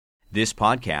This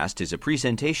podcast is a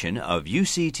presentation of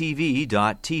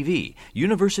UCTV.tv,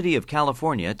 University of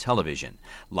California Television.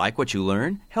 Like what you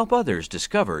learn? Help others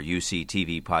discover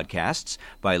UCTV podcasts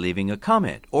by leaving a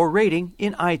comment or rating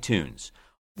in iTunes.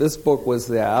 This book was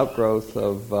the outgrowth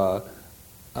of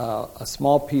a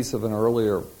small piece of an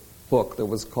earlier book that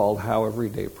was called How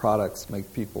Everyday Products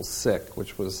Make People Sick,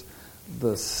 which was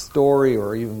the story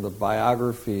or even the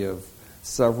biography of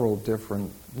several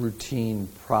different routine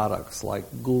products like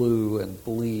glue and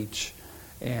bleach.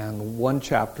 And one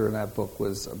chapter in that book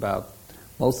was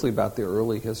mostly about the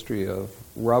early history of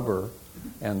rubber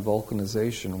and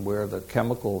vulcanization, where the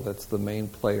chemical that's the main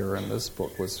player in this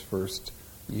book was first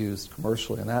used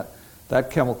commercially. And that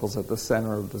chemical's at the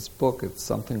center of this book. It's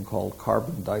something called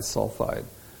carbon disulfide,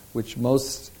 which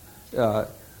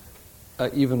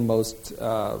even most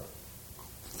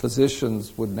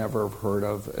physicians would never have heard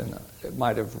of, and it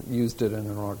might have used it in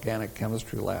an organic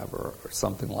chemistry lab or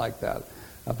something like that.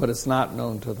 But it's not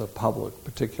known to the public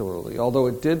particularly, although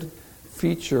it did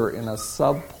feature in a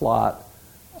subplot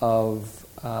of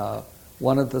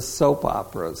one of the soap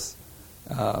operas,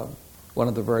 one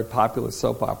of the very popular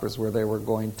soap operas where they were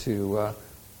going to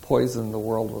poison the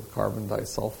world with carbon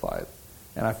disulfide.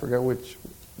 And I forget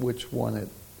which one it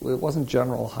wasn't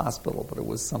General Hospital, but it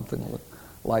was something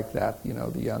like that,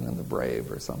 The Young and the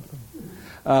Brave or something.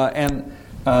 And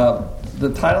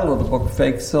the title of the book,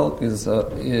 Fake Silk,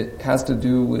 it has to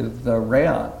do with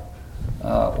rayon,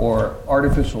 or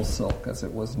artificial silk, as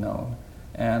it was known.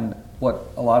 And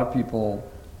what a lot of people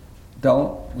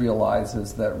don't realize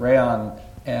is that rayon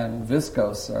and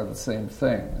viscose are the same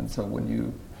thing. And so when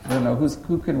you don't know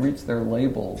who can reach their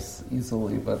labels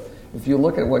easily, but if you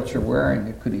look at what you're wearing,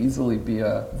 it could easily be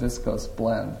a viscose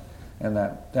blend. And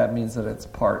that means that it's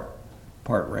part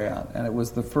rayon. And it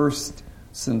was the first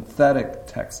synthetic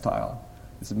textile.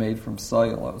 It's made from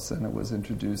cellulose, and it was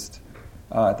introduced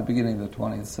at the beginning of the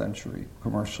 20th century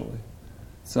commercially.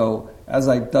 So as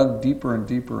I dug deeper and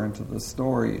deeper into the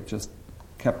story, it just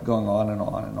kept going on and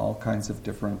all kinds of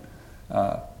different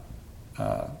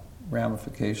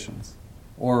ramifications,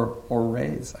 or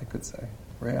rays, I could say,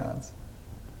 rayons.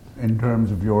 In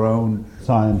terms of your own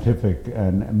scientific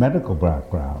and medical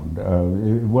background,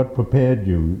 what prepared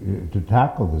you to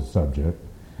tackle this subject,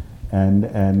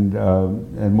 and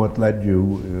what led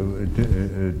you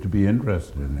to be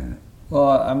interested in it? Well,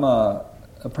 I'm a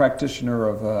practitioner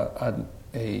of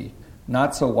a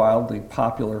not so wildly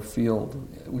popular field,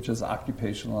 which is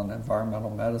occupational and environmental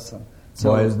medicine.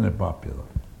 So why isn't it popular?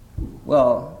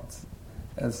 Well,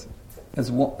 as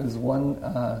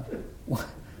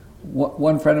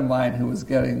one friend of mine who was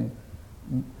getting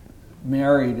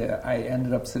married, I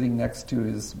ended up sitting next to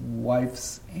his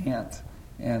wife's aunt,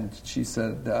 and she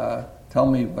said, "Tell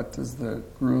me, what does the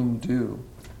groom do?"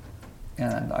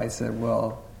 And I said,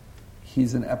 "Well,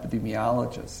 he's an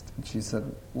epidemiologist." And she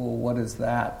said, "Well, what is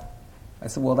that?" I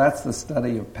said, "Well, that's the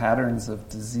study of patterns of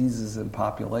diseases in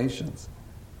populations."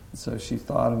 And so she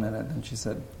thought a minute, and she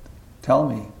said, "Tell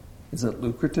me, is it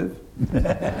lucrative?"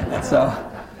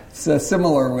 So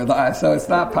similar with so it's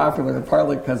not popular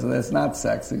partly because it's not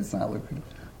sexy, it's not lucrative,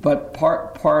 but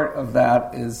part of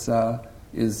that is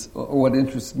what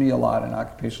interests me a lot in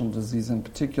occupational disease in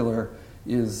particular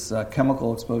is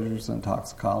chemical exposures and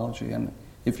toxicology. And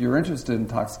if you're interested in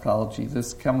toxicology,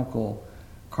 this chemical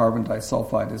carbon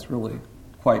disulfide is really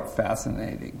quite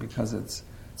fascinating because it's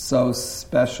so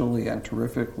specially and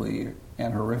terrifically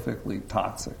and horrifically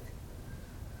toxic.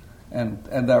 And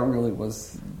that really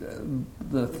was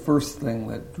the first thing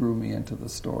that drew me into the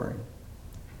story.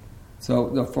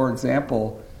 So, for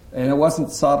example, and it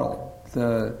wasn't subtle,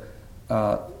 the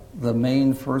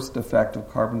main first effect of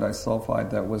carbon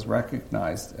disulfide that was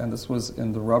recognized, and this was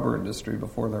in the rubber industry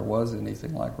before there was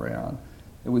anything like rayon,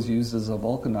 it was used as a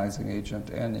vulcanizing agent.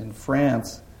 And in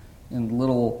France, in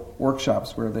little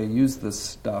workshops where they used this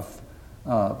stuff,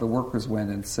 the workers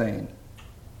went insane.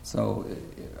 So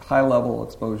high-level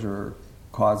exposure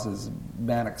causes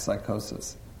manic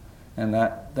psychosis. And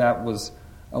that was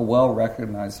a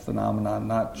well-recognized phenomenon,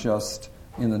 not just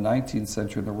in the 19th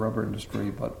century in the rubber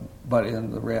industry, but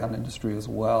in the rayon industry as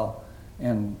well.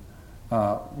 And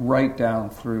right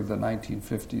down through the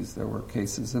 1950s, there were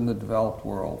cases in the developed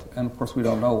world. And, of course, we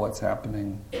don't know what's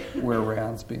happening where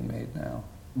rayon's being made now.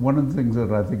 One of the things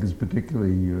that I think is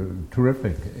particularly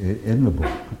terrific in the book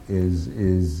is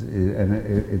and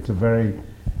it's a very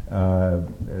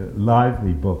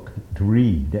lively book to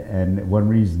read, and one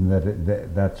reason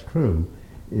that's true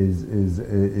is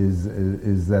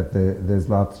that there's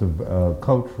lots of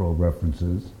cultural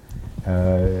references.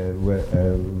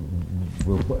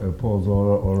 Paul's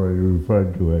already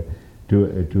referred to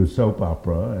to soap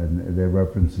opera, and there are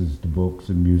references to books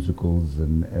and musicals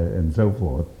and so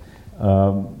forth.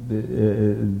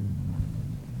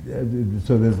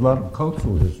 So there's a lot of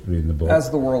cultural history in the book. As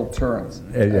the world turns,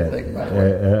 I think, by the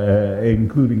way.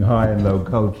 Including high and low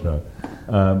culture.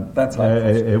 That's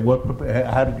right.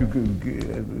 How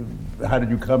did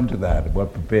you come to that?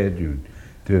 What prepared you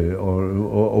to,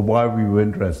 or why were you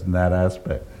interested in that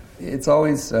aspect? It's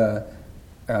always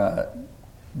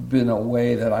been a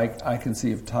way that I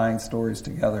conceive of tying stories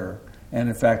together. And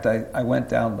in fact, I went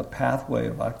down the pathway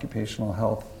of occupational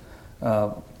health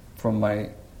from my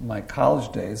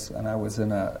college days, and I was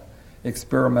in a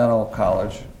experimental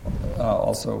college,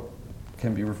 also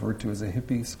can be referred to as a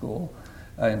hippie school,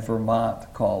 in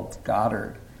Vermont called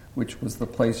Goddard, which was the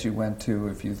place you went to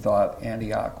if you thought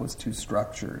Antioch was too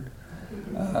structured.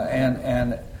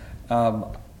 And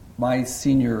my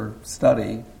senior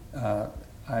study,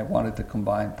 I wanted to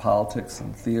combine politics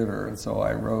and theater, and so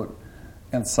I wrote,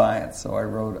 and science, so I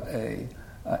wrote a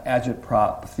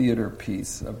agitprop theater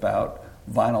piece about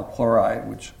vinyl chloride,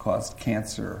 which caused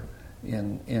cancer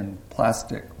in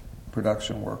plastic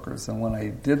production workers. And when I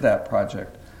did that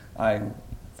project, I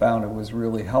found it was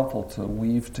really helpful to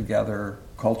weave together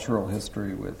cultural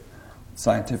history with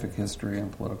scientific history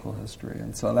and political history,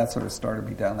 and so that sort of started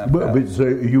me down that path. But so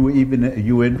you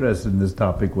were interested in this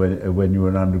topic when you were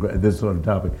an undergrad, this sort of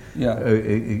topic.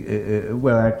 Yeah.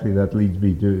 Well, actually, that leads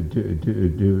me to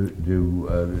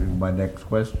my next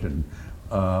question.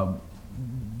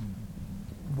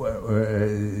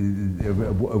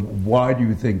 Why do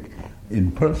you think,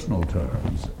 in personal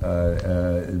terms,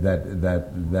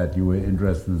 that you were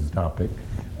interested in this topic?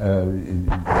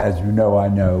 As you know, I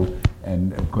know,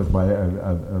 and of course,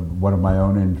 one of my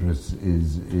own interests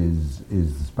is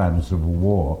the Spanish Civil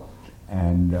War,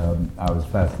 and I was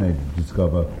fascinated to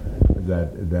discover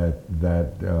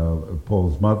that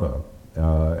Paul's mother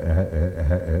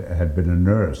had been a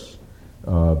nurse,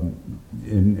 an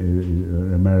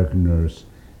American nurse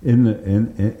in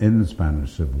the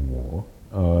Spanish Civil War,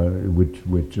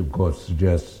 which of course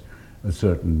suggests a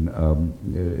certain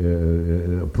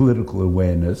political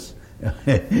awareness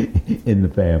in the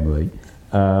family.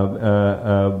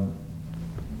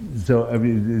 So I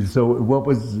mean, so what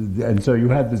was, and so you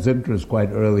had this interest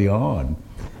quite early on.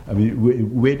 I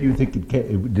mean, where do you think it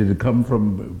came? Did it come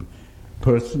from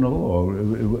personal, or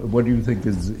what do you think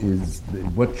is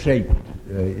what shaped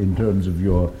in terms of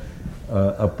your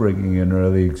upbringing and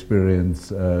early experience?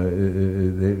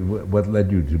 What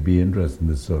led you to be interested in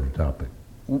this sort of topic?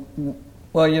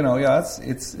 Well, yeah,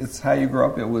 it's how you grew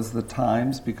up. It was the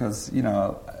times, because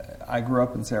I grew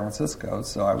up in San Francisco,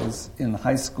 so I was in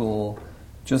high school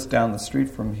just down the street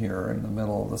from here in the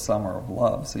middle of the summer of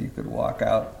love. So you could walk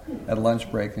out at lunch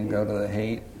break and go to the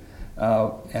Haight.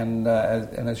 And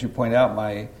as you point out,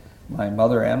 my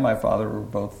mother and my father were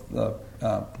both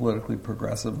politically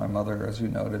progressive. My mother, as you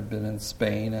noted, had been in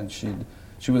Spain, and she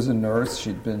was a nurse.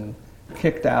 She'd been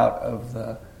kicked out of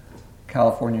the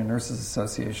California Nurses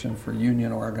Association for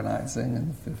union organizing in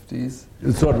the 50s.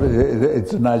 It's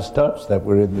a nice touch that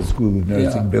we're in the School of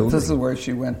Nursing building. This is where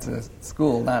she went to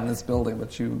school, not in this building,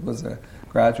 but she was a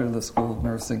graduate of the School of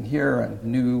Nursing here and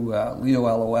knew Leo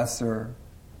Aloesser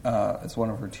as one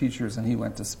of her teachers, and he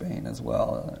went to Spain as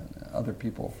well, other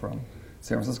people from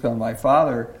San Francisco. And my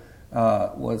father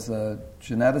was a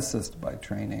geneticist by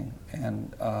training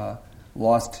and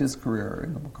lost his career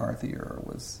in the McCarthy era,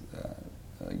 was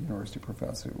a university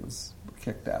professor, was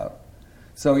kicked out.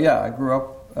 So yeah, I grew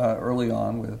up early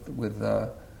on with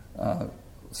a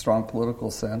strong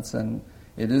political sense, and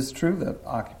it is true that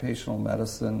occupational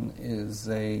medicine is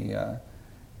a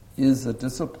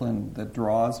discipline that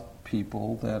draws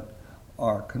people that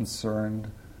are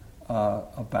concerned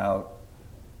about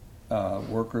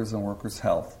workers and workers'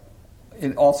 health.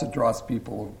 It also draws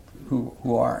people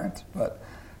who aren't. But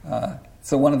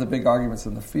so one of the big arguments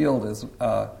in the field is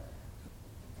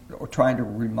trying to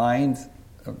remind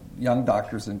young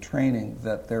doctors in training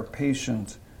that their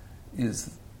patient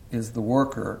is the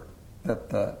worker, that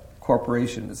the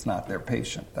corporation is not their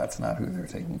patient. That's not who they're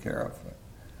taking care of.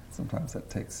 Sometimes that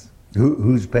takes...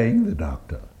 Who's paying the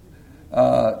doctor?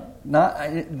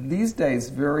 These days,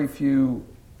 very few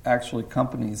actually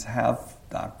companies have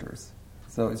doctors.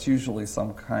 So it's usually it's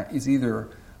either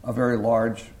a very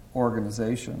large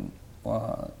organization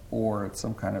or it's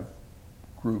some kind of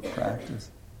group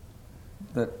practice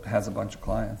that has a bunch of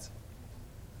clients.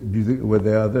 Do you think, were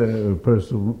there other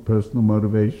personal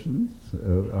motivations,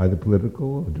 either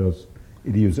political or just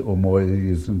more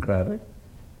idiosyncratic?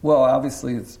 Well,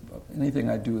 obviously, anything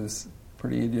I do is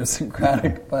pretty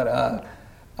idiosyncratic, but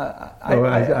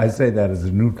I say that as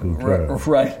a neutral term.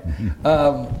 Right.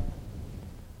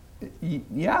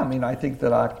 Yeah, I mean, I think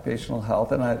that occupational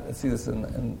health, and I see this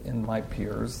in my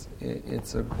peers,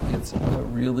 it's a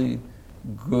really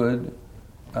good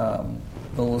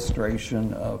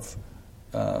illustration of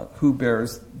who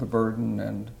bears the burden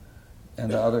and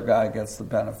the other guy gets the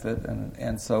benefit.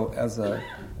 And so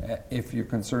if you're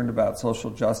concerned about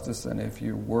social justice and if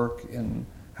you work in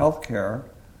healthcare,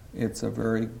 it's a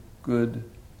very good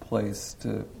place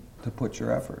to put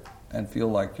your effort and feel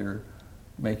like you're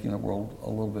making the world a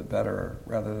little bit better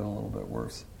rather than a little bit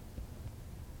worse.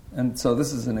 And so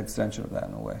this is an extension of that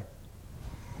in a way.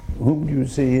 Whom do you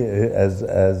see as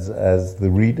the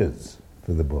readers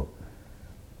for the book?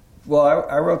 Well,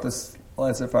 I wrote this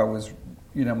as if I was,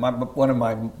 one of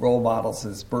my role models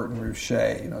is Burton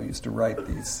Rouchet. Used to write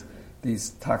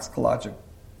these toxicologic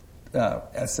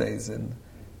essays in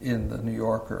the New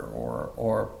Yorker,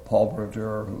 or Paul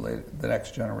Brodeur, who the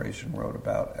next generation wrote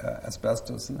about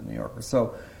asbestos in the New Yorker.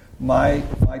 So my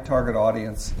target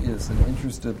audience is an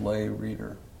interested lay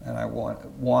reader, and I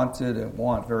want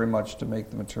very much to make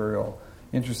the material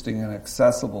interesting and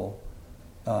accessible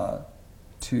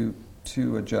to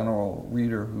a general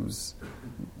reader who's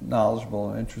knowledgeable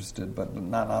and interested, but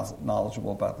not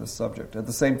knowledgeable about this subject. At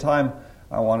the same time,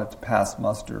 I want it to pass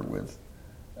muster with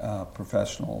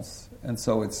professionals, and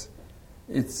so it's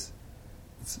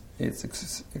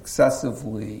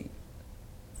excessively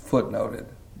footnoted,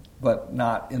 but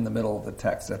not in the middle of the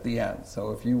text at the end.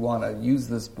 So if you want to use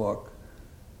this book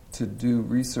to do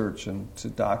research and to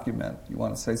document, you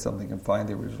want to say something and find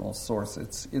the original source,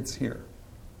 it's here.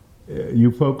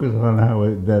 You focus on how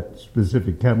that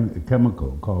specific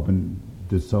chemical, carbon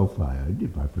disulfide,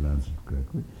 if I pronounce it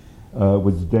correctly,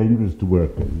 was dangerous to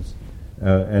workers.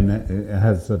 And it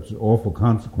has such awful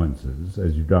consequences,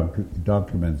 as you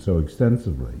document so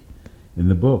extensively in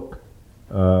the book.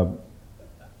 Did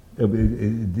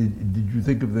you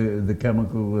think of the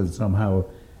chemical as somehow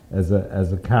as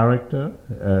a character,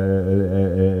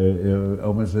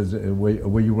 almost as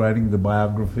were you writing the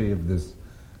biography of this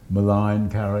malign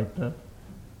character?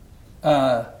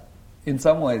 In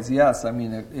some ways, yes. I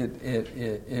mean,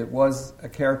 it was a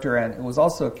character, and it was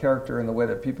also a character in the way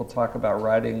that people talk about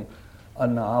writing a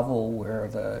novel where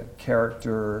the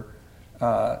character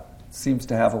seems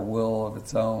to have a will of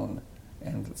its own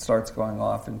and it starts going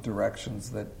off in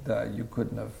directions that you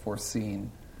couldn't have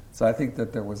foreseen. So I think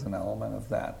that there was an element of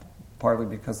that, partly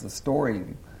because the story,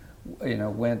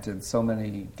 went in so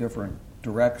many different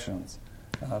directions.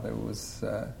 There was,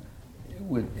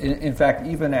 in fact,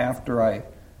 even after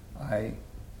I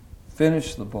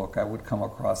finished the book, I would come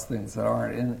across things that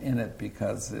aren't in it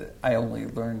because I only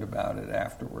learned about it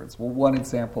afterwards. Well, one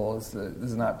example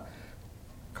is not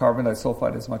carbon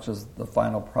disulfide as much as the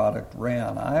final product,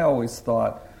 rayon. I always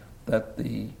thought that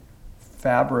the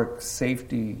fabric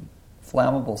safety,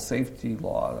 flammable safety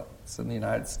laws in the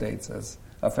United States, as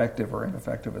effective or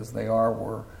ineffective as they are,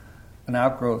 were an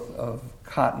outgrowth of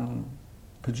cotton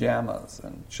pajamas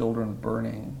and children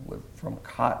burning from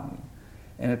cotton.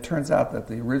 And it turns out that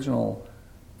the original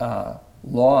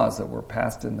laws that were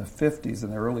passed in the 50s,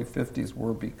 in the early 50s,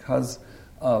 were because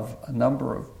of a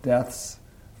number of deaths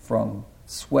from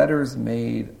sweaters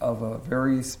made of a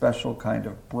very special kind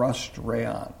of brushed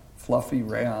rayon, fluffy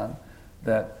rayon,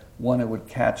 that when it would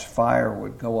catch fire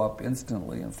would go up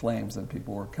instantly in flames and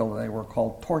people were killed. They were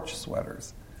called torch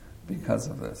sweaters because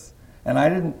of this. And I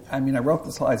wrote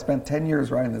this, I spent 10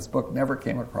 years writing this book, never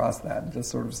came across that, and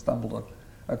just sort of stumbled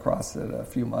across it a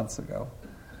few months ago.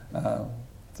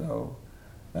 So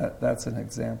that's an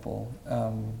example.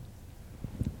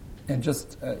 And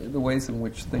just the ways in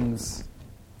which things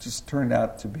just turned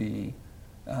out to be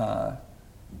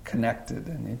connected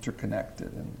and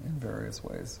interconnected in various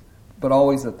ways. But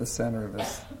always at the center of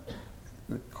this,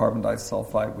 the carbon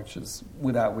disulfide,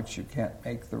 without which you can't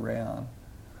make the rayon.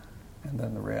 And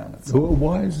then the rayon itself. So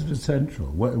why is it essential?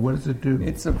 What does it do?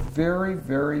 It's a very,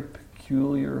 very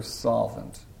peculiar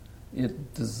solvent.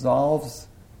 It dissolves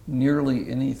nearly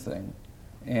anything,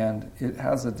 and it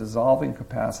has a dissolving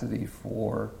capacity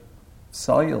for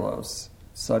cellulose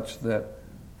such that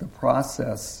the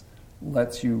process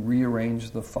lets you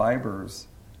rearrange the fibers,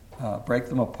 break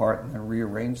them apart and then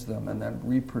rearrange them and then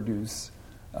reproduce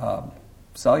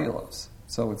cellulose.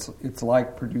 So it's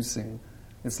like the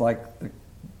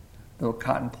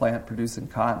cotton plant producing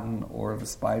cotton or the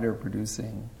spider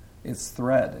producing its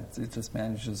thread. It just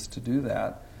manages to do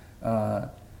that.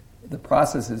 The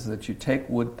process is that you take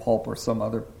wood pulp or some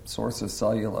other source of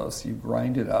cellulose, you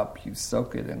grind it up, you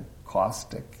soak it in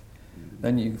caustic,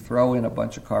 then you throw in a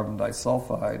bunch of carbon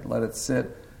disulfide, let it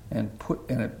sit, and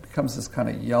it becomes this kind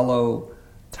of yellow,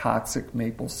 toxic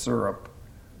maple syrup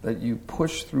that you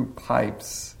push through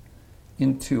pipes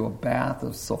into a bath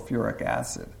of sulfuric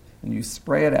acid, and you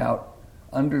spray it out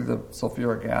under the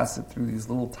sulfuric acid through these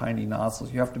little tiny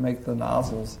nozzles. You have to make the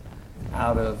nozzles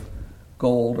out of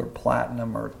gold or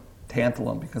platinum or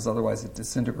tantalum because otherwise it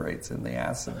disintegrates in the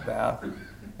acid bath.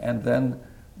 And then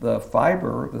the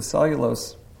fiber, the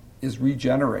cellulose, is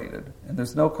regenerated, and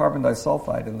there's no carbon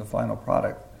disulfide in the final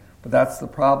product. But that's the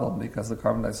problem because the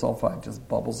carbon disulfide just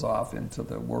bubbles off into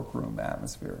the workroom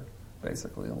atmosphere,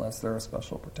 basically, unless there are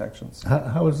special protections.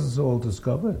 How was this all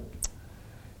discovered?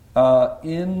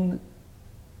 In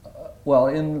the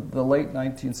late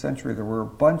 19th century, there were a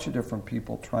bunch of different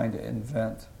people trying to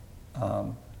invent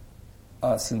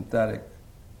a synthetic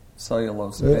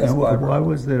cellulose-based fiber.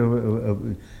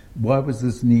 Why was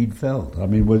this need felt? I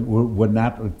mean, were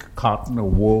not cotton or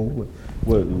wool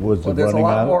was there's running a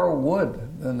lot out? more wood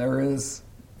than there is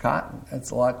cotton.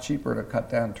 It's a lot cheaper to cut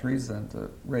down trees than to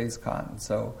raise cotton.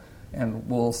 So, and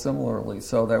wool similarly.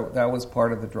 So that was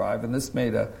part of the drive. And this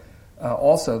made a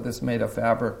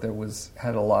fabric that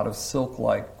had a lot of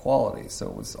silk-like qualities. So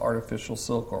it was artificial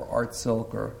silk or art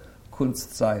silk or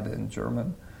Kunstseide in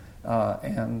German,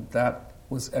 and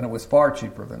it was far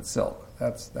cheaper than silk.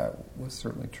 That was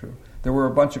certainly true. There were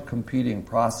a bunch of competing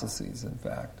processes, in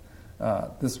fact.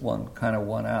 This one kind of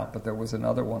won out, but there was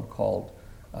another one called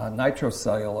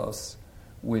nitrocellulose,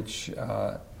 which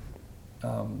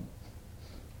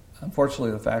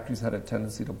unfortunately the factories had a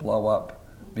tendency to blow up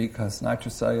because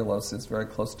nitrocellulose is very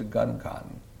close to gun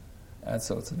cotton, and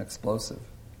so it's an explosive.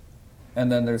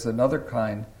 And then there's another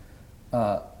kind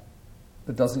that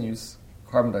doesn't use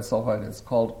carbon disulfide. It's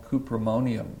called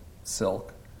cupramonium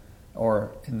silk,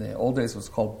 or in the old days it was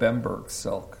called Bemberg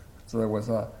silk. So there was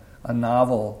a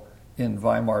novel in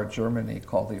Weimar, Germany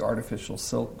called The Artificial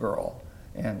Silk Girl,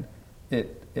 and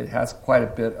it has quite a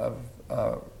bit of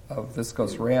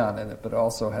viscose rayon in it, but it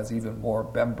also has even more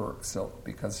Bemberg silk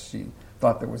because she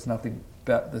thought there was nothing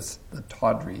but the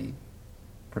tawdry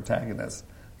protagonist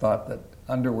thought that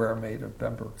underwear made of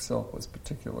Bemberg silk was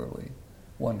particularly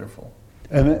wonderful.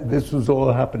 And this was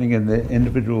all happening in the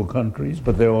individual countries,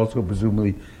 but there also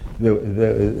presumably,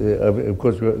 of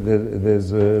course,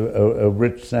 there's a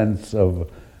rich sense of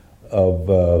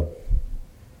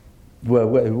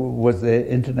was there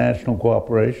international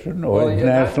cooperation or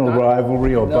international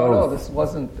rivalry or both? No, this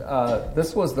wasn't.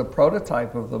 This was the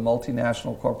prototype of the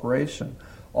multinational corporation.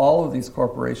 All of these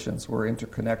corporations were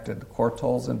interconnected.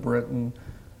 Courtaulds in Britain,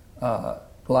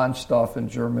 Glanzstoff in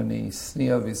Germany,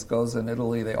 Snea Viscosa in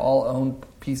Italy, they all owned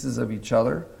pieces of each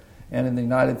other. And in the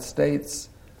United States,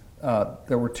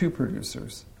 there were two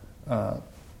producers.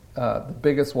 The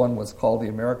biggest one was called the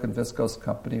American Viscose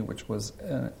Company, which was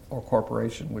or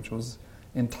corporation, which was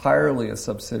entirely a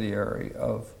subsidiary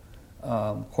of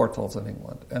Courtaulds in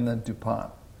England, and then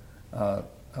DuPont,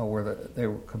 where they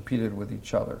competed with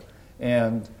each other.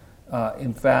 And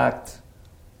in fact,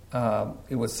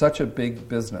 it was such a big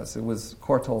business. It was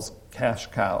Courtaulds' cash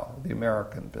cow, the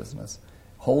American business,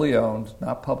 wholly owned,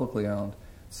 not publicly owned.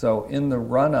 So in the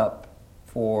run-up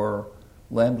for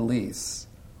Lend-Lease,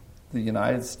 the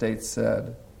United States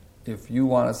said, if you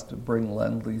want us to bring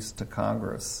Lend-Lease to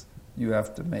Congress, you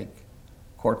have to make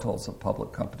Courtaulds a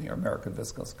public company, or American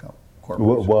Viscose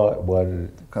Corporation. Why did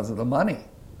it? Because of the money.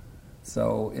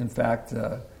 So, in fact,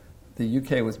 the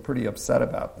UK was pretty upset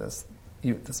about this,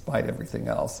 despite everything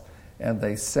else, and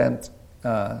they sent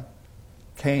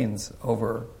Keynes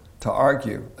over to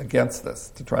argue against this,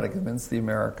 to try to convince the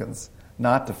Americans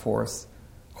not to force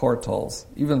Courtaulds,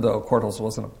 even though Courtaulds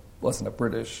wasn't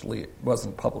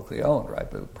publicly owned, right,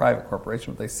 but a private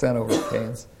corporation, but they sent over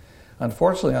Keynes.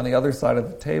 Unfortunately, on the other side of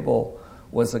the table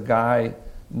was a guy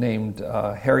named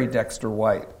Harry Dexter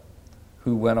White,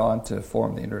 who went on to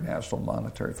form the International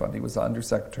Monetary Fund. He was the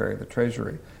Undersecretary of the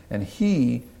Treasury, and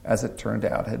he, as it turned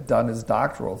out, had done his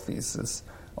doctoral thesis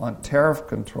on tariff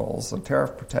controls and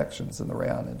tariff protections in the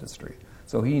rayon industry.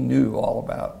 So he knew all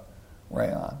about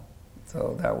rayon.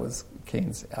 So that was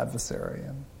Keynes' adversary.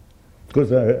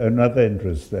 Because another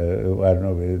interest, I don't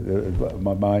know,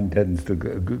 my mind tends to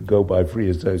go by free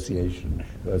association,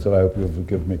 so I hope you'll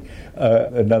forgive me.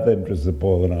 Another interest that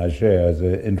Paul and I share is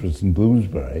an interest in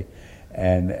Bloomsbury,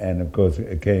 and of course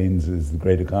Keynes is the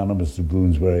great economist of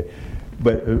Bloomsbury.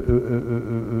 But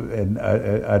and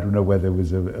I don't know whether it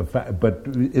was a fact, but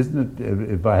isn't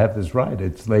it? If I have this right,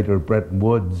 it's later at Bretton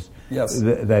Woods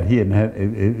that he and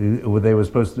they were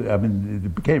supposed to. I mean,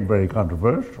 it became very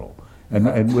controversial.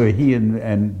 And were he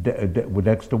and were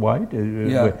Dexter White?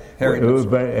 Harry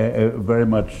very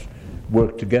much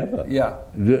worked together. Yeah.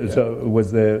 So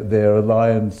was their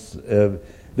alliance?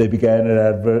 They began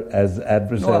as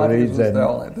adversaries.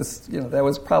 No, that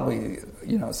was probably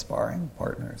sparring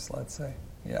partners. Let's say,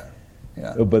 yeah.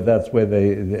 Yeah. But that's where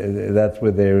they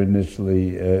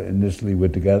initially were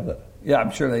together. Yeah,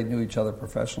 I'm sure they knew each other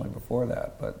professionally before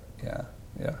that, but yeah.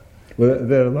 Well,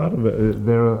 there are a lot of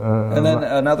and then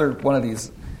another one of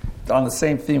these on the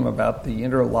same theme about the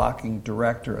interlocking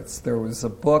directorates. There was a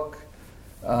book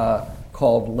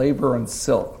called Labor and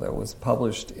Silk that was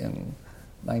published in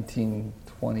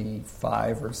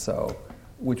 1925 or so,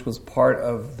 which was part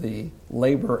of the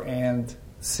Labor and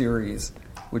series,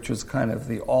 which was kind of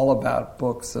the all-about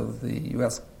books of the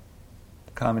U.S.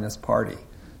 Communist Party.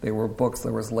 They were books,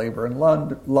 there was Labor and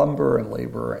Lumber and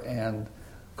Labor and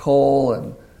Coal,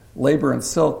 and Labor and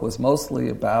Silk was mostly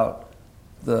about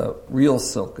the real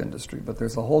silk industry, but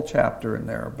there's a whole chapter in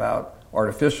there about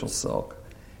artificial silk,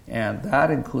 and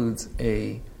that includes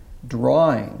a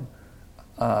drawing,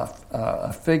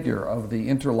 a figure of the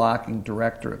interlocking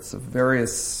directorates of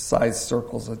various size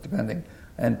circles, depending,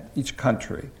 and each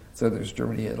country. So there's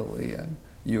Germany, Italy, and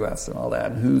U.S. and all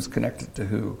that, and who's connected to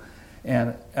who.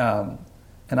 And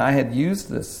I had used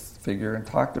this figure and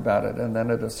talked about it, and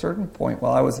then at a certain point,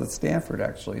 while I was at Stanford,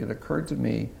 actually, it occurred to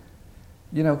me,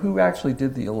 who actually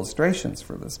did the illustrations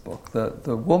for this book?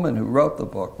 The woman who wrote the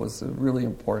book was a really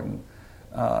important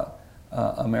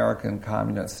American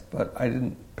communist, but I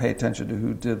didn't pay attention to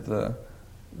who did the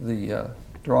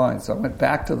drawing. So I went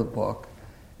back to the book,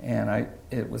 and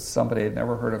it was somebody I'd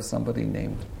never heard of, somebody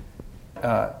named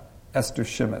Esther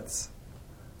Shimitz.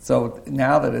 So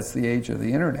now that it's the age of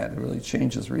the internet, it really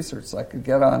changes research. So I could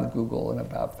get on Google in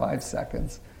about 5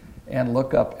 seconds and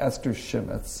look up Esther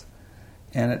Shimitz.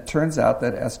 And it turns out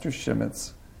that Esther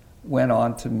Shimitz went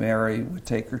on to marry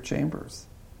Whittaker Chambers.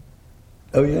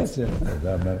 Oh, yes.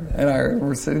 And I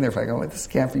remember sitting there going, this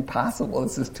can't be possible.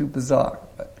 This is too bizarre.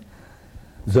 But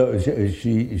so she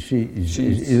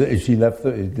left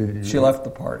she left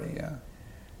the party, yeah.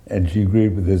 And she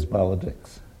agreed with his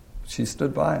politics. She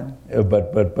stood by him.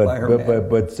 But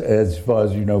as far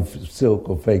as you know, silk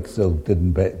or fake silk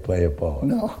didn't play a part.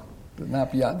 No,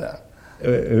 not beyond that.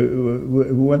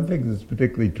 One thing that's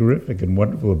particularly terrific and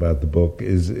wonderful about the book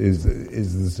is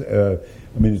this.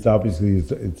 It's obviously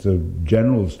it's a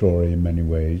general story in many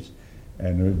ways,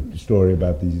 and a story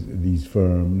about these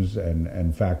firms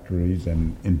and factories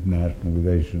and international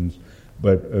relations,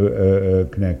 but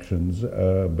connections.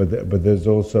 But there's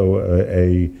also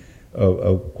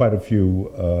quite a few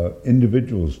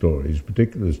individual stories,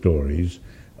 particular stories.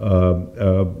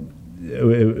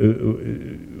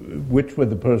 Which were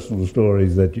the personal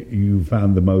stories that you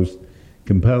found the most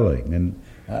compelling, and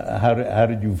how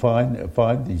did you find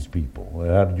these people?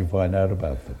 How did you find out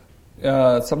about them?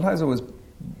 Sometimes it was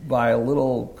by a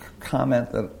little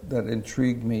comment that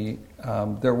intrigued me.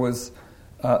 There was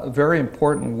a very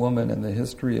important woman in the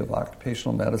history of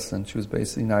occupational medicine. She was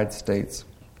based in the United States,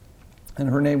 and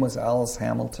her name was Alice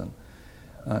Hamilton.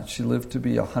 She lived to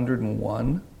be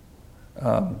 101.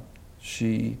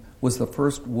 She was the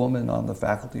first woman on the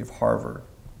faculty of Harvard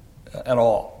at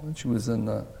all. She was in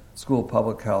the School of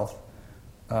Public Health.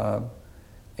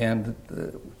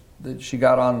 She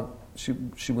got on,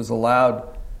 she was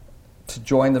allowed to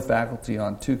join the faculty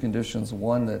on two conditions.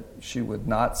 One, that she would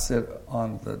not sit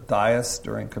on the dais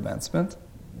during commencement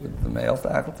with the male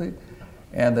faculty,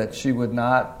 and that she would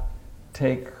not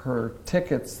take her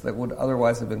tickets that would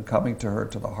otherwise have been coming to her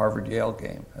to the Harvard-Yale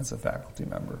game as a faculty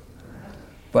member.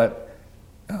 But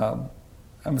I'm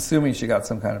assuming she got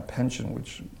some kind of pension,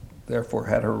 which therefore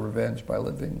had her revenge by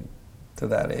living to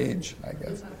that age, I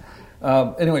guess.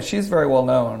 Anyway, she's very well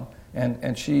known,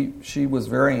 and she was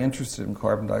very interested in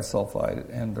carbon disulfide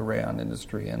and the rayon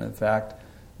industry, and in fact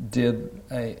did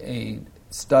a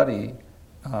study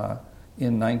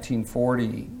in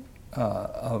 1940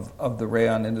 of the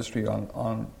rayon industry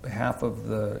on behalf of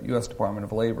the U.S. Department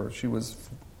of Labor. She was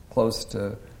close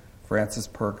to Francis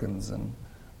Perkins and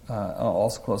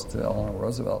also close to Eleanor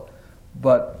Roosevelt.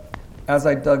 But as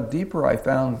I dug deeper, I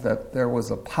found that there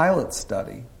was a pilot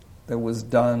study that was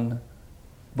done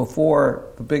before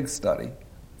the big study,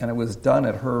 and it was done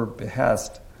at her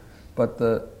behest. But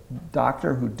the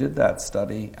doctor who did that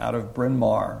study out of Bryn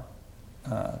Mawr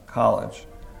College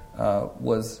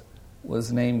was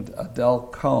named Adele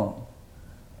Cohn.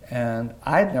 And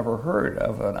I'd never heard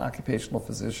of an occupational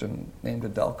physician named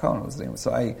Adele Cohn. Was named.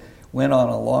 So I went on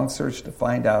a long search to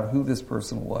find out who this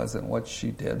person was and what she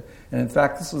did. And in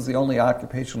fact, this was the only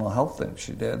occupational health thing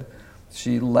she did.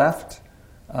 She left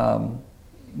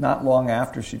not long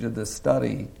after she did this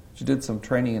study. She did some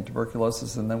training in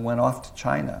tuberculosis and then went off to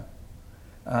China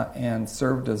and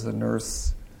served as a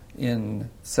nurse in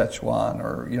Sichuan,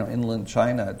 or inland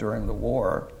China during the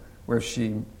war, where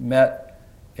she met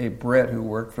a Brit who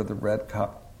worked for the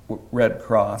Red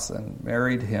Cross and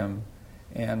married him.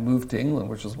 and moved to England,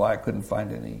 which is why I couldn't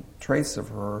find any trace of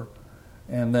her.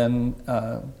 And then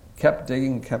kept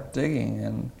digging,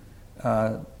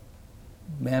 and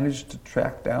managed to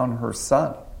track down her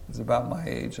son, who's about my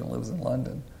age and lives in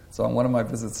London. So on one of my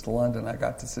visits to London, I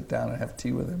got to sit down and have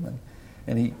tea with him,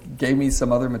 and he gave me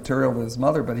some other material with his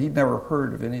mother, but he'd never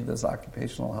heard of any of this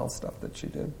occupational health stuff that she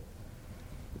did.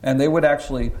 And they would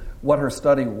actually, what her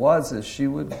study was, is she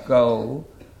would go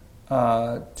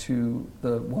to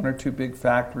the one or two big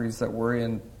factories that were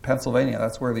in Pennsylvania.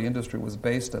 That's where the industry was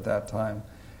based at that time.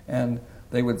 And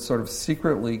they would sort of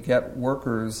secretly get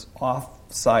workers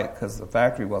off-site because the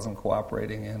factory wasn't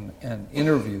cooperating and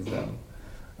interview them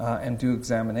and do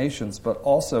examinations. But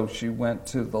also she went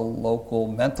to the local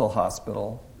mental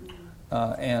hospital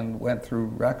and went through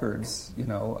records,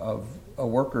 of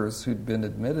workers who'd been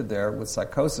admitted there with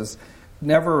psychosis,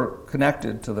 never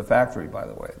connected to the factory, by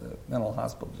the way. The mental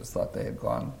hospital just thought they had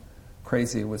gone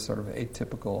crazy with sort of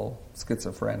atypical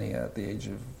schizophrenia at the age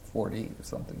of 40 or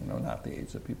something, not the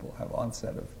age that people have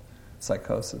onset of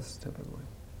psychosis typically.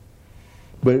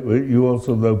 But you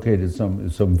also located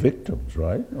some victims,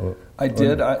 right? I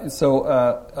did. First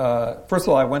of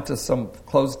all, I went to some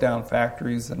closed down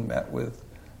factories and met with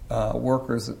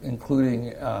workers,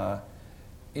 including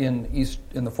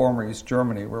in the former East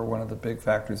Germany, where one of the big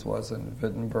factories was in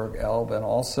Wittenberg Elbe, and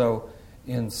also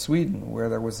in Sweden, where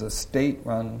there was a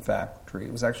state-run factory.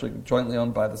 It was actually jointly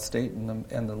owned by the state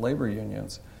and the labor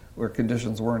unions, where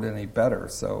conditions weren't any better.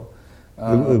 So,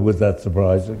 was that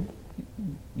surprising?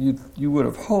 You would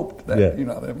have hoped that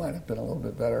they might have been a little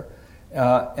bit better.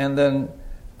 And then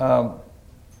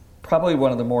probably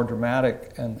one of the more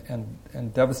dramatic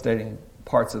and devastating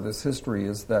parts of this history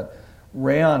is that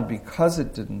rayon, because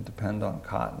it didn't depend on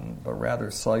cotton but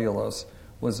rather cellulose,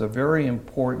 was very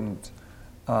important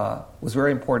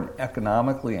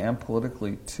economically and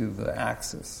politically to the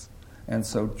Axis. And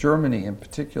so Germany in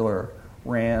particular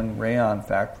ran rayon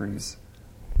factories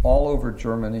all over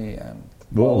Germany. And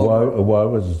why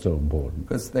was it so important?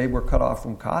 Because they were cut off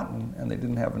from cotton and they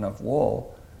didn't have enough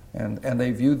wool, and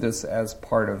they viewed this as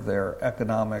part of their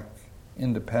economic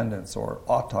independence, or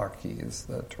autarky is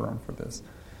the term for this.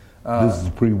 This is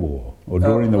pre-war, or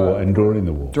during the war, and during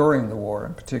the war? During the war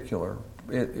in particular,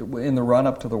 in the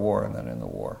run-up to the war and then in the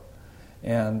war.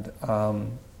 And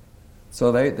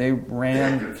so they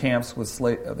ran camps with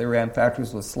they ran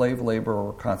factories with slave labor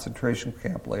or concentration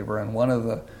camp labor, and one of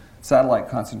the satellite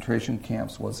concentration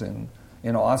camps was in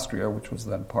Austria, which was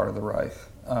then part of the Reich,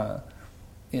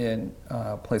 in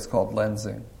a place called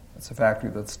Lenzing. It's a factory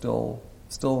that's still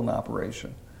in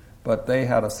operation. But they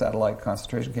had a satellite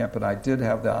concentration camp, and I did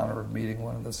have the honor of meeting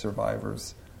one of the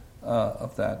survivors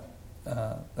of that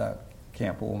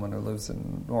camp, a woman who lives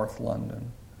in North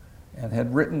London, and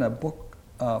had written a book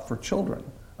for children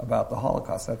about the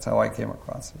Holocaust. That's how I came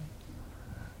across it.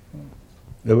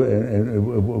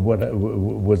 What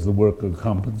was the worker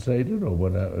compensated, or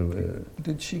what?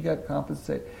 Did she get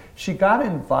compensated? She got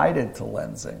invited to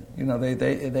Lenzing.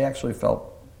 They actually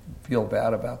feel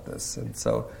bad about this, and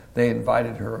so they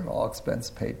invited her an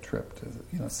all-expense-paid trip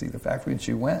to see the factory, and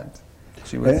she went.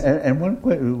 She was. And one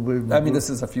question. I mean, this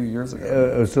is a few years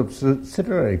ago. A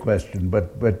subsidiary question,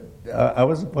 but I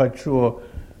wasn't quite sure.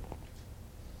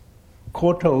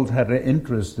 Courtaulds had an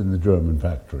interest in the German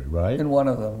factory, right? In one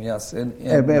of them, yes.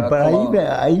 But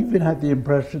I even had the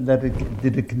impression that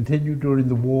did it continue during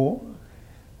the war?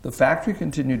 The factory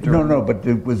continued during the war.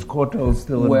 But was Courtaulds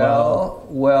still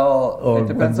involved? Well, it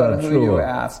depends on who you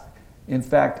ask. In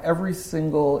fact, every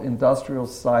single industrial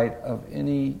site of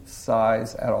any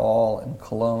size at all in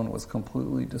Cologne was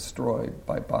completely destroyed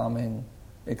by bombing,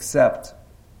 except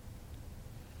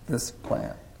this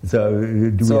plant. So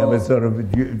do we have a sort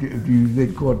of, do you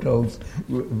think Courtaulds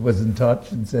was in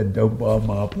touch and said, don't bomb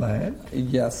our plant?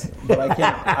 Yes, but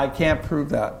I can't prove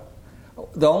that.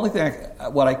 The only thing,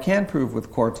 what I can prove with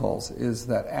Courtaulds is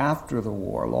that after the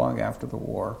war, long after the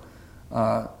war,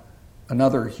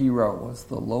 another hero was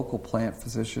the local plant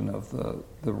physician of the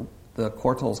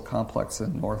Courtaulds complex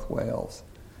in North Wales,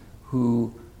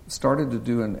 who started to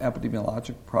do an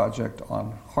epidemiologic project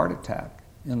on heart attack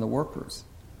in the workers.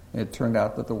 It turned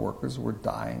out that the workers were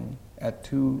dying at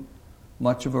too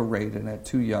much of a rate and at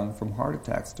too young from heart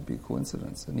attacks to be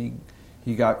coincidence. And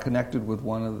he got connected with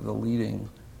one of the leading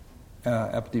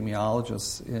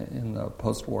epidemiologists in the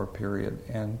post-war period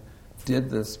and did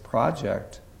this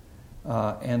project.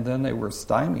 And then they were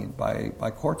stymied by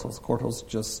Courtaulds. Courtaulds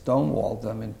just stonewalled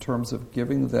them in terms of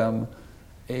giving them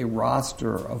a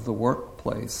roster of the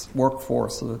workforce,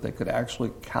 so that they could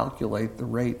actually calculate the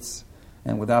rates.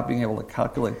 And without being able to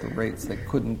calculate the rates, they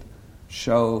couldn't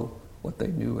show what they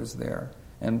knew was there.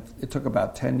 And it took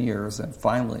about 10 years, and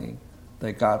finally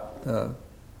they got the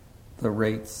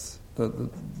rates, the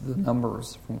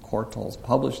numbers from Courtaulds,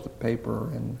 published the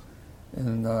paper in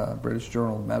the British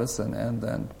Journal of Medicine, and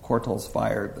then Courtaulds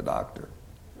fired the doctor.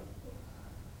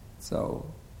 So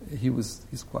was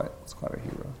quite a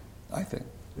hero, I think.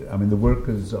 I mean, the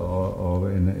workers are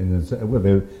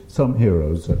there are some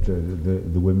heroes, such as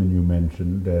the women you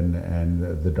mentioned, and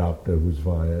the doctor who's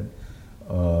fired,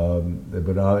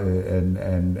 but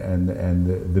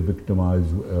the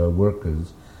victimized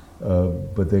workers,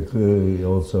 but they're clearly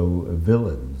also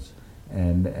villains,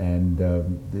 and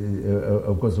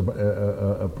of course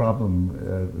a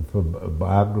problem for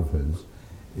biographers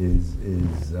is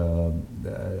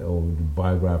or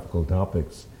biographical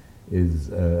topics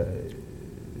is.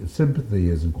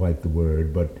 Sympathy isn't quite the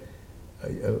word, but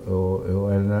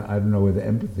and I don't know whether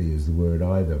empathy is the word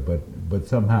either. But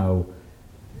somehow,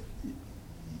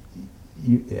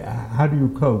 how do you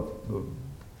cope?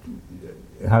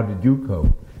 How did you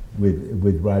cope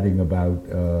with writing about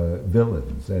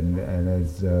villains? And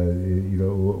as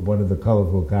one of the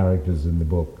colorful characters in the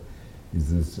book is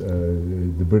this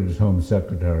the British Home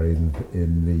Secretary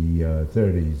in the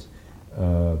 30s,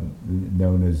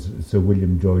 known as Sir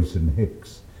William Joyson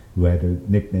Hicks, who had a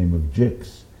nickname of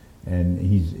Jix, and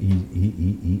he's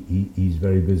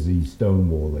very busy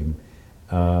stonewalling.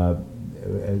 How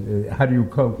do you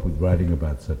cope with writing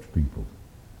about such people?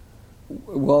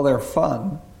 Well, they're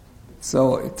fun.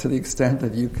 So to the extent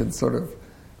that you can sort of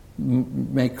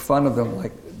make fun of them,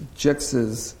 like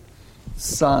Jix's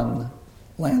son,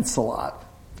 Lancelot,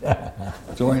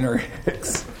 Joyner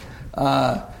Hicks,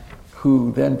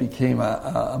 who then became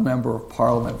a member of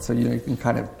Parliament. So you can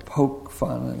kind of poke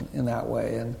fun in that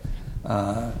way, and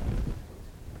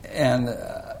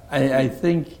I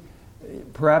think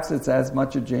perhaps it's as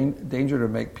much a danger to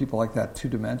make people like that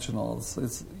two-dimensional.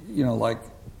 It's like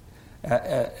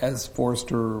as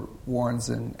Forster warns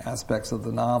in aspects of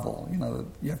the novel.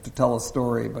 You have to tell a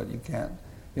story, but you can't.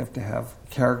 You have to have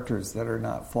characters that are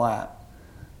not flat.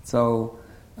 So.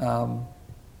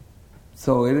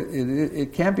 So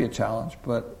it can be a challenge,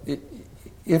 but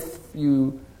if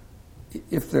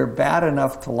they're bad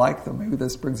enough to like them, maybe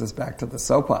this brings us back to the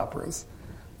soap operas,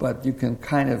 but you can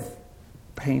kind of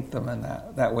paint them in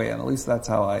that way, and at least that's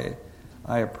how I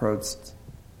approached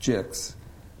Jix.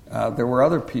 There were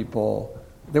other people.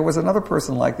 There was another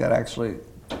person like that, actually,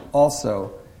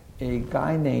 also, a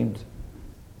guy named,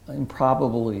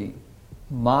 improbably,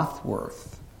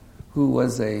 Mothworth, who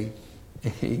was a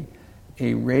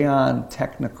rayon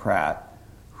technocrat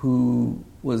who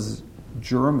was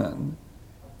German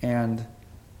and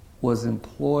was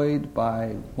employed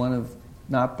by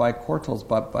not by Courtaulds,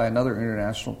 but by another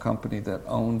international company that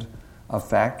owned a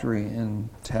factory in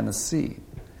Tennessee.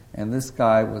 And this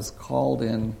guy was called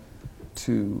in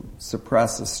to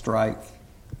suppress a strike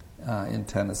in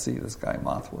Tennessee, this guy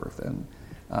Mothworth. And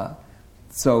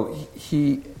so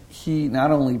he not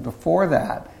only before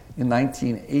that, in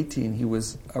 1918, he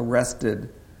was arrested.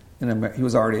 He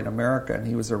was already in America, and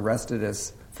he was arrested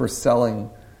for selling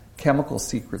chemical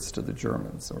secrets to the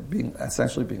Germans, or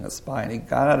essentially being a spy. And he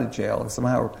got out of jail and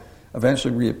somehow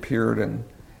eventually reappeared and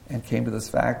came to this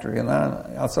factory. And then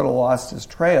I sort of lost his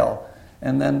trail.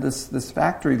 And then this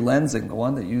factory, Lenzing, the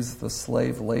one that used the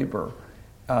slave labor,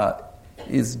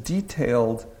 is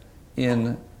detailed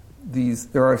in these.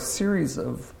 There are a series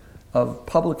of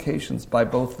publications by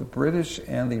both the British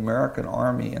and the American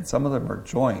Army, and some of them are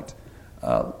joint,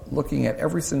 looking at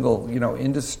every single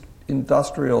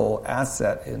industrial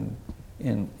asset in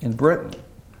Britain,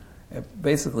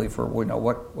 basically for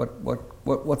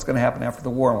what's going to happen after the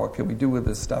war and what can we do with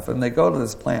this stuff. And they go to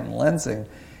this plant in Lenzing,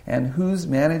 and who's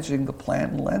managing the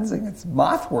plant in Lenzing? It's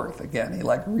Mothworth again. He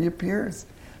reappears.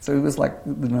 So he was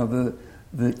the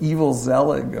evil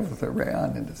Zelig of the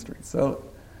rayon industry. So.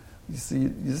 You see, you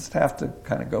just have to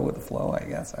kind of go with the flow, I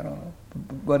guess. I don't know,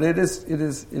 but it is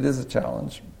a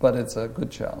challenge, but it's a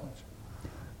good challenge.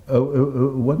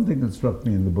 One thing that struck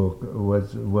me in the book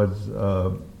was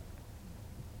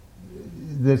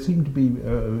there seemed to be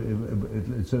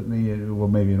certainly, well,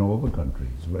 maybe in all the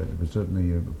countries, but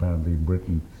certainly apparently in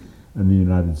Britain and the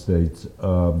United States,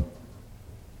 there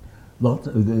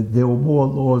were more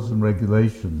laws and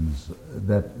regulations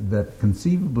that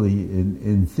conceivably,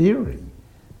 in theory.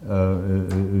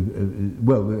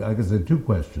 Well, I guess there are two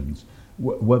questions.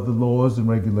 Were the laws and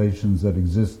regulations that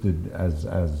existed as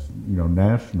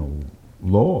national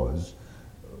laws,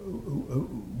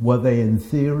 were they in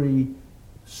theory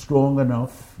strong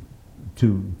enough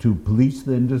to police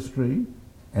the industry?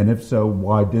 And if so,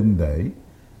 why didn't they?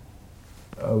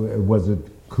 Was it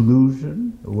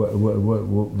collusion,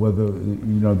 whether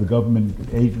the government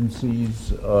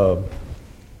agencies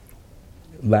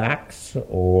lax,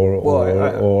 or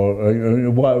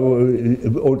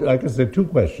I guess there are two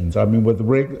questions. I mean, were the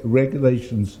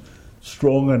regulations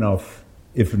strong enough,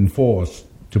 if enforced,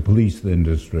 to police the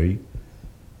industry?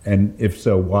 And if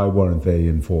so, why weren't they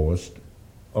enforced?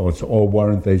 Or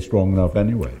weren't they strong enough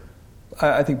anyway?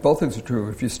 I think both things are true.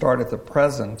 If you start at the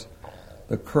present,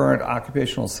 the current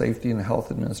Occupational Safety and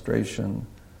Health Administration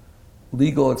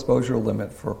legal exposure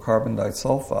limit for carbon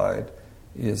disulfide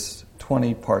is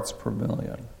 20 parts per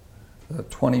million.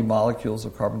 20 molecules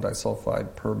of carbon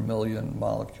disulfide per million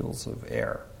molecules of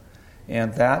air.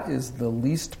 And that is the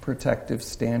least protective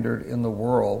standard in the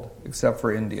world, except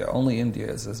for India. Only India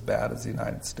is as bad as the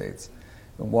United States.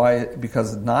 And why?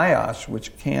 Because NIOSH,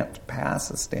 which can't pass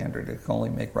a standard, it can only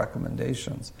make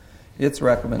recommendations. Its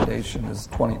recommendation is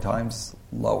 20 times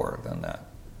lower than that.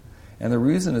 And the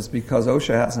reason is because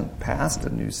OSHA hasn't passed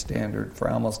a new standard for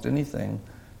almost anything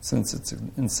since its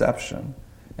inception.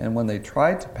 And when they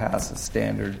tried to pass a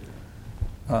standard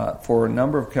for a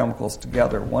number of chemicals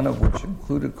together, one of which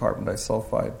included carbon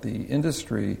disulfide, the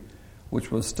industry, which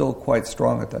was still quite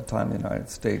strong at that time in the United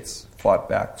States, fought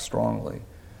back strongly.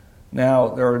 Now,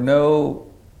 there are no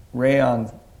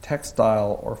rayon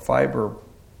textile or fiber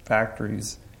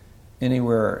factories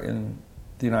anywhere in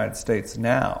the United States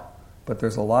now, but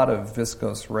there's a lot of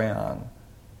viscose rayon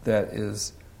that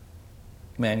is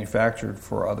manufactured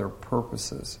for other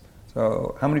purposes.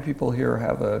 So how many people here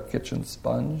have a kitchen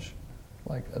sponge,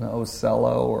 like an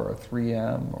Ocello or a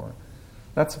 3M?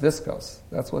 That's viscose.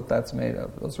 That's what that's made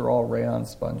of. Those are all rayon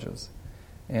sponges.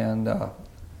 And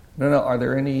are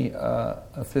there any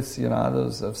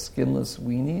aficionados of skinless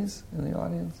weenies in the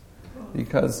audience?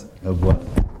 Because of what?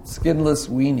 Skinless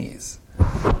weenies.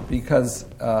 Because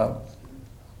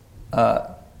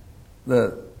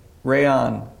the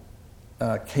rayon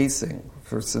casing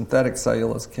for synthetic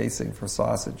cellulose casing for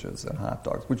sausages and hot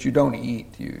dogs, which you don't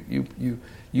eat. You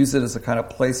use it as a kind of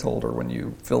placeholder when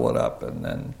you fill it up and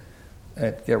then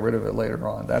get rid of it later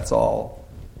on. That's all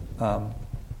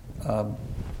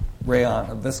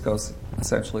rayon, viscose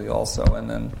essentially also. And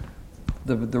then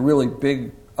the really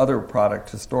big other product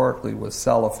historically was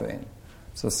cellophane.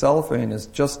 So cellophane is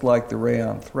just like the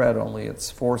rayon thread, only it's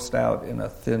forced out in a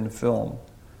thin film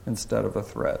instead of a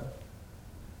thread.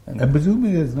 And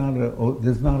presumably this is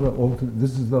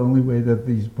the only way that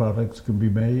these products can be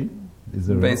made? Is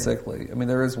there basically. I mean,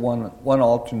 there is one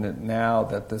alternate now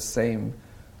that the same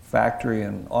factory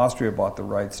in Austria bought the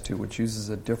rights to, which uses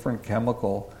a different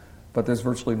chemical, but there's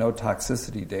virtually no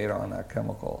toxicity data on that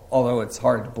chemical, although it's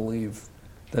hard to believe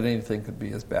that anything could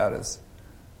be as bad as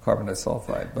carbon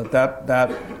disulfide. But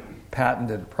that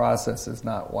patented process is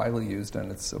not widely used,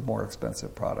 and it's a more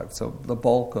expensive product. So the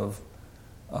bulk of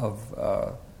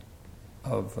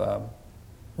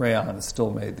rayon is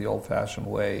still made the old-fashioned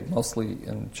way, mostly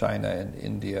in China and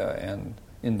India and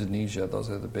Indonesia. Those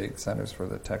are the big centers for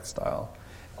the textile.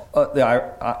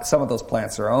 Some of those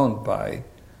plants are owned by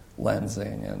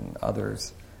Lenzing and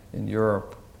others in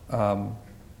Europe.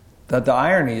 The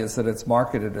irony is that it's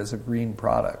marketed as a green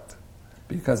product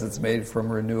because it's made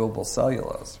from renewable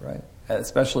cellulose, right?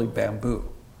 Especially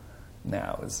bamboo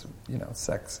now is,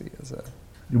 sexy as a...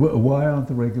 Why aren't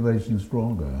the regulations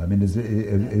stronger? I mean,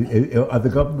 are the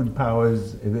government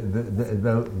powers,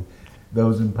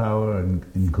 those in power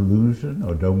in collusion,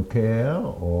 or don't care,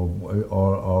 or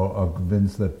are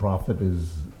convinced that profit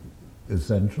is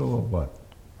essential, or what?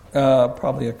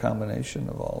 Probably a combination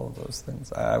of all of those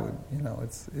things. I would,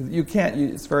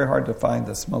 it's very hard to find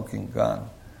the smoking gun.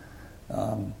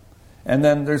 And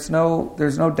then there's no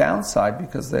downside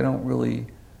because they don't really,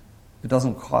 it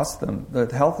doesn't cost them.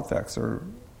 The health effects are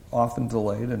often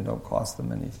delayed and don't cost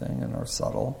them anything and are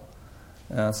subtle.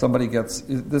 Somebody gets,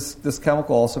 this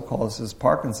chemical also causes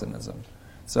Parkinsonism.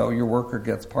 So your worker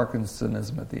gets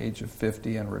Parkinsonism at the age of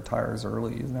 50 and retires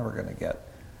early. He's never going to get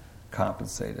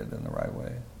compensated in the right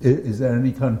way. Is there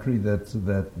any country that's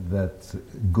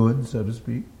good, so to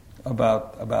speak?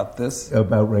 About this?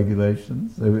 About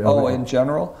regulations? In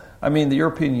general? I mean, the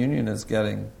European Union is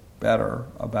getting better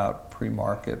about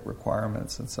pre-market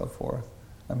requirements and so forth.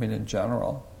 I mean, in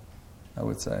general, I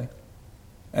would say.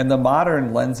 And the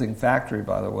modern Lenzing factory,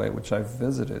 by the way, which I've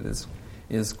visited,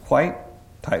 is quite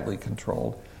tightly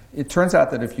controlled. It turns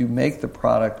out that if you make the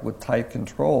product with tight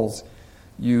controls,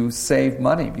 you save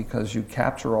money because you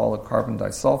capture all the carbon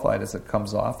disulfide as it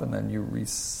comes off and then you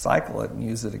recycle it and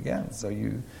use it again. So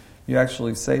you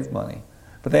actually save money.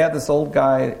 But they had this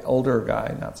older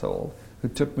guy, not so old, who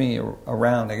took me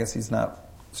around. I guess he's not,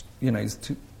 he's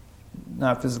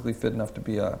not physically fit enough to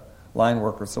be a line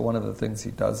worker, so one of the things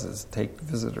he does is take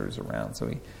visitors around.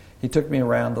 So he took me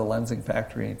around the lensing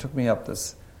factory, and he took me up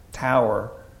this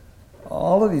tower.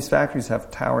 All of these factories have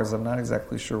towers. I'm not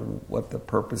exactly sure what the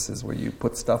purpose is where you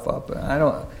put stuff up. But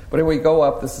anyway, we go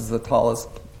up. This is the tallest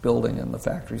building in the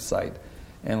factory site.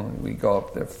 And we go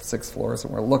up there 6 floors,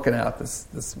 and we're looking out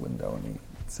this window, and he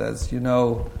says,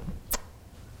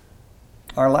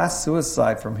 our last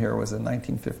suicide from here was in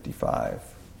 1955.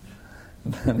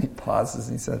 And then he pauses,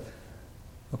 and he said,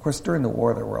 of course, during the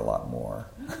war, there were a lot more.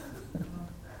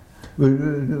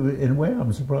 In a way,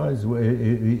 I'm surprised.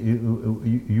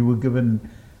 You were given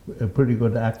pretty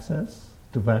good access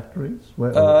to factories?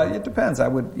 It depends. I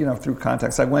would, through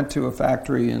contacts. I went to a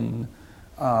factory in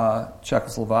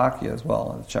Czechoslovakia as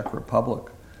well, in the Czech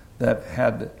Republic, that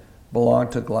had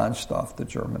belonged to Glanzstoff, the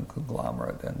German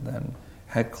conglomerate, and then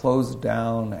had closed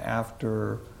down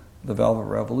after the Velvet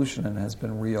Revolution and has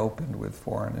been reopened with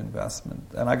foreign investment.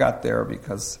 And I got there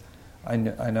because I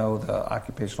know the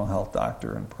occupational health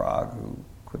doctor in Prague who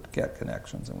could get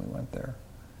connections, and we went there.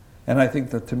 And I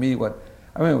think that to me, it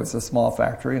was a small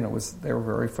factory, and they were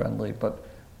very friendly. But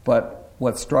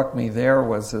what struck me there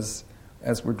was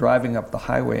as we're driving up the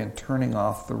highway and turning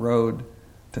off the road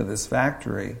to this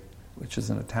factory, which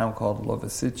is in a town called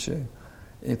Lovosice,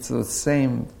 it's the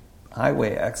same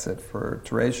highway exit for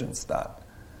Theresienstadt.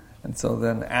 And so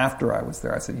then after I was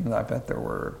there, I said, I bet there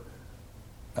were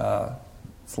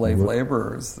slave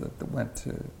laborers that went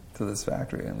to this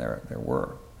factory, and there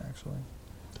were, actually.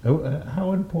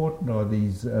 How important are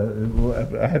these?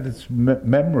 I had this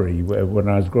memory when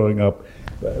I was growing up,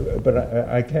 but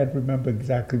I can't remember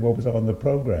exactly what was on the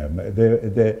program.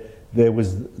 There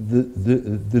was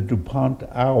the DuPont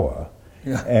Hour,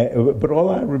 but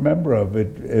all I remember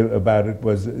about it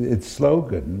was its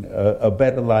slogan: "A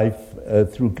better life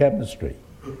through chemistry,"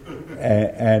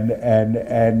 and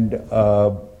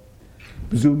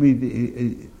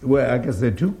presumably, I guess there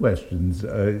are two questions.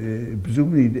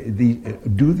 Presumably,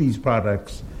 do these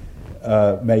products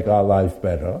make our life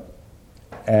better?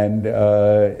 And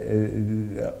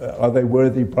are they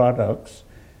worthy products?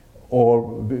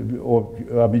 Or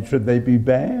should they be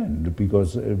banned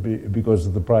because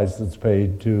of the price that's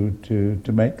paid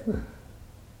to make them?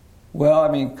 Well,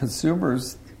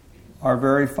 consumers are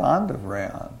very fond of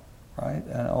rayon, right?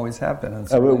 And always have been. And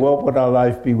what would our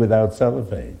life be without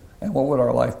cellophane? And what would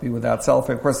our life be without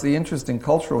cellophane? Of course, the interesting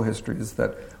cultural history is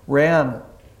that rayon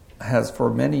has,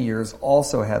 for many years,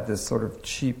 also had this sort of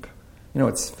cheap,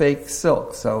 it's fake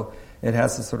silk, so it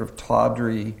has this sort of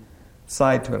tawdry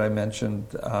side to it. I mentioned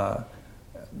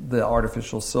the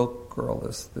Artificial Silk Girl,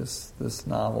 this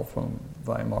novel from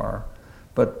Weimar,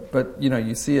 but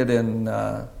you see it in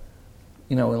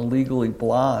in Legally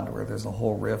Blonde, where there's a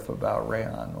whole riff about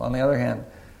rayon. On the other hand,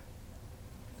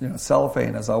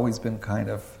 cellophane has always been kind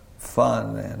of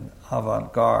fun and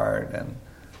avant-garde and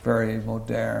very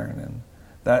modern, and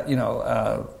that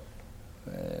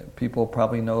people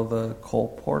probably know the Cole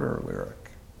Porter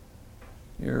lyric.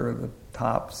 You're the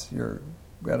tops, you're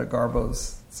Greta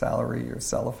Garbo's salary, you're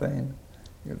cellophane,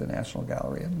 you're the National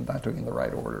Gallery. I'm not doing it in the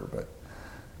right order, but...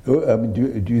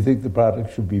 do you think the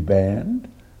product should be banned?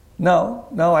 No,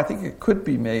 I think it could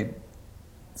be made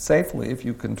safely if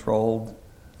you controlled...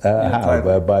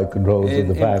 How? By controls of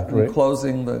the factory?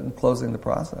 Closing the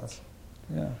process,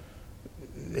 yeah.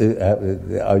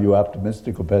 Are you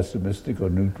optimistic or pessimistic or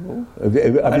neutral?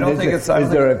 I don't think it's... Is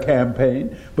there a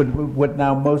campaign? But what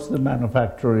now, most of the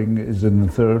manufacturing is in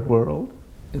the third world?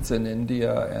 It's in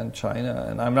India and China,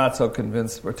 and I'm not so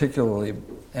convinced, particularly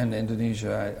in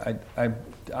Indonesia.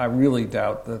 I really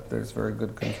doubt that there's very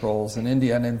good controls in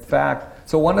India. And in fact,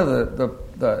 so one of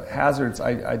the hazards,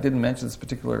 I didn't mention this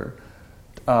particular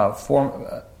form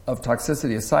of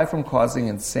toxicity, aside from causing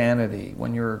insanity,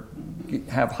 when you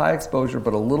have high exposure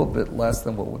but a little bit less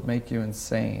than what would make you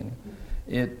insane,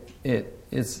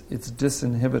 it's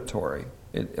disinhibitory.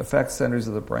 It affects centers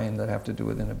of the brain that have to do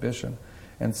with inhibition.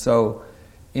 And so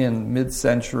in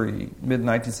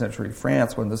mid-19th century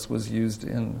France, when this was used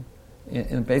in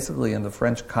basically in the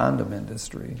French condom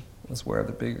industry, was where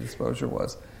the big exposure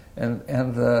was. And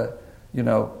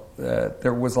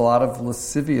there was a lot of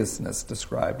lasciviousness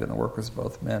described in the work of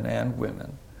both men and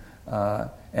women.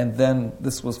 And then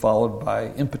this was followed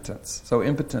by impotence. So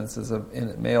impotence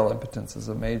male impotence is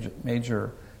a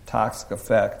major toxic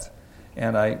effect.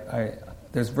 And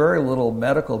there's very little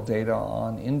medical data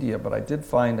on India, but I did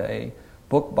find a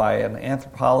book by an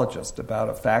anthropologist about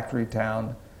a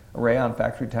rayon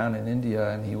factory town in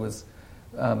India, and he was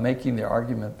making the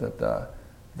argument that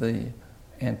the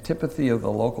antipathy of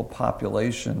the local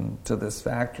population to this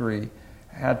factory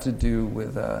had to do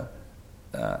with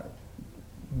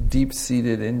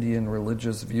deep-seated Indian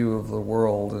religious view of the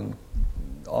world and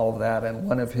all of that. And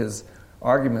one of his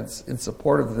arguments in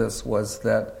support of this was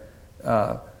that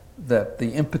that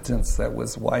the impotence that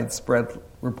was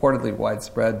reportedly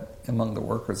widespread among the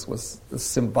workers was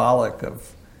symbolic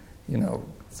of,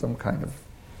 some kind of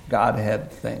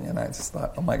Godhead thing. And I just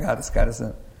thought, oh my God, this guy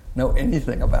doesn't know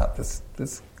anything about this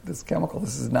chemical.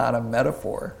 This is not a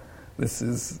metaphor. This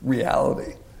is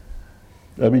reality.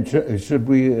 I mean, should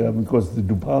we, because the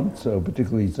DuPonts,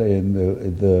 particularly say in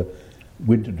the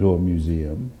Winterthur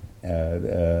Museum,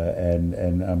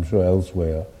 and I'm sure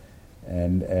elsewhere,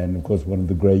 and of course one of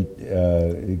the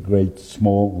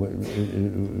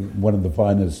one of the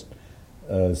finest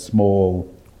small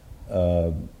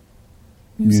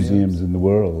museums in the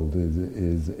world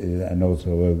is and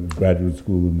also a graduate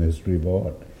school in the history of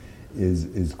art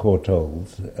is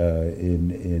Courtaulds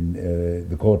in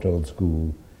the Courtauld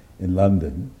School in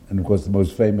London, and of course the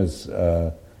most famous,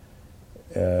 the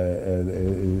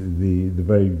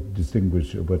very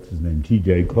distinguished, what's his name,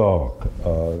 T.J. Clark,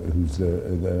 who's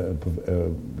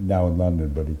now in London,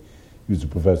 but he was a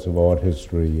professor of art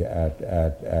history at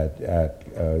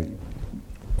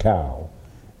Cal,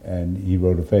 and he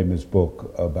wrote a famous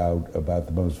book about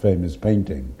the most famous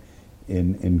painting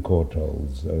in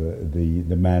Courtaulds,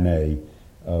 the Manet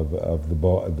of the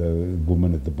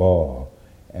woman at the bar.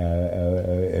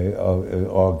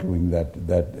 Arguing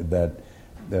that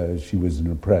she was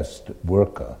an oppressed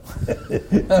worker,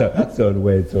 so in a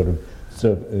way it sort of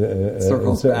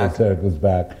circles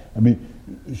back. I mean,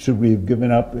 should we have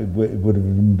given up? It would have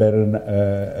been better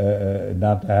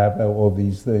not to have all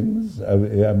these things. I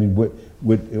mean,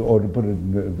 or to put it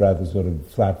in a rather sort of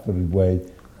flat-footed way,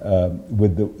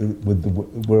 would the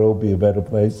world be a better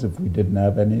place if we didn't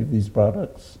have any of these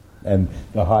products? And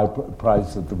the high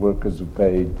price that the workers have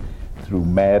paid through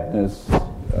madness,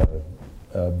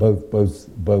 both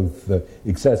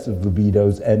excessive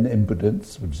libidos and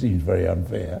impotence, which seems very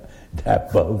unfair to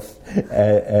have both,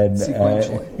 and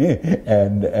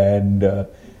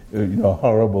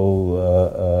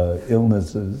horrible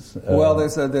illnesses. Well,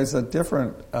 there's a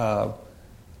different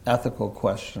ethical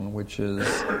question, which is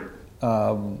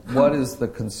what is the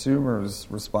consumer's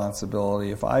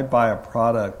responsibility if I buy a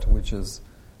product which is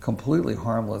completely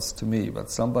harmless to me, but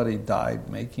somebody died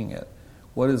making it?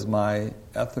 What is my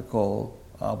ethical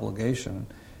obligation?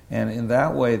 And in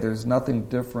that way, there's nothing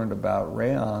different about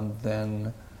rayon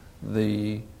than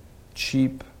the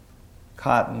cheap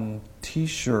cotton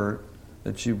T-shirt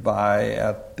that you buy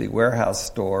at the warehouse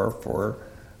store for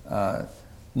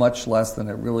much less than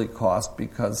it really cost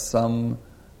because some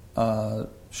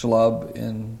schlub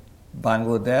in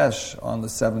Bangladesh on the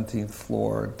 17th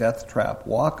floor death trap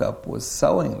walk-up was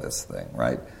sewing this thing,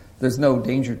 right? There's no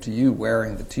danger to you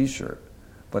wearing the T-shirt,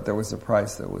 but there was a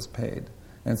price that was paid.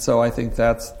 And so I think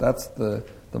that's the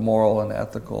moral and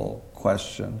ethical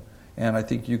question. And I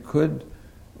think you could,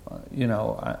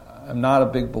 I'm not a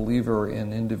big believer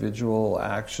in individual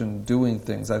action doing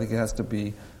things. I think it has to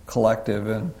be collective,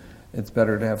 and it's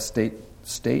better to have state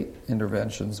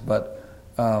interventions, but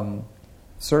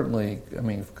certainly, I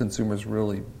mean, if consumers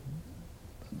really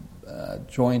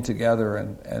joined together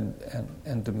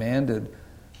and demanded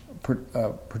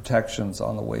protections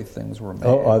on the way things were made.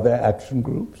 Oh, are there action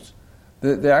groups?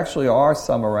 There actually are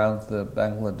some around the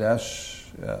Bangladesh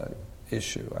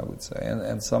issue, I would say,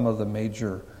 and some of the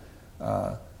major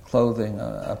clothing,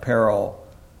 apparel,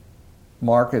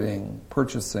 marketing,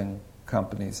 purchasing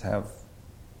companies have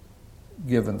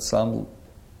given some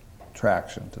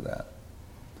traction to that.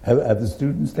 Have the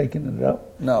students taken it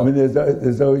up? No. I mean,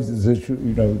 there's always this issue,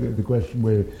 the question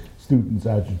where students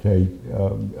agitate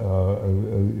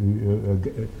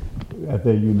at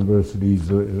their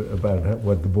universities about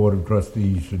what the Board of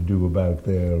Trustees should do about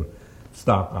their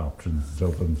stock options and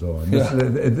so forth and so on. Yeah.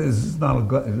 This is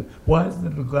not why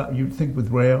isn't it you'd think with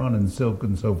rayon and silk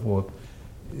and so forth,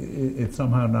 it's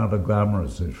somehow not a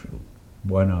glamorous issue.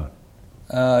 Why not?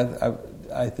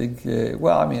 I think,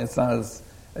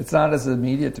 it's not as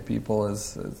immediate to people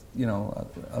as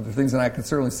other things, and I can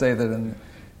certainly say that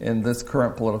in this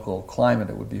current political climate,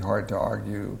 it would be hard to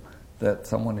argue that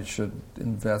someone should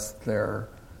invest their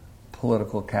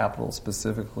political capital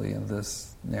specifically in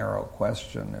this narrow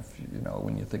question. If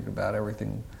when you think about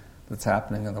everything that's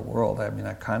happening in the world, I mean,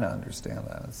 I kind of understand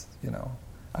that. It's,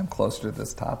 I'm closer to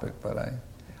this topic, but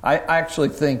I actually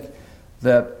think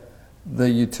that the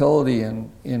utility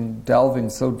in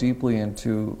delving so deeply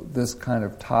into this kind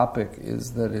of topic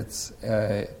is that it's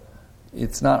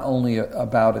not only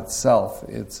about itself,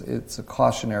 it's a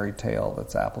cautionary tale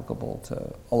that's applicable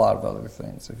to a lot of other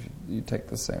things if you take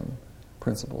the same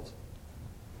principles.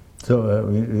 So,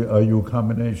 are you a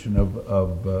combination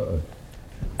of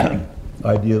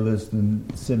idealist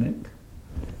and cynic?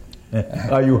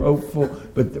 Are you hopeful,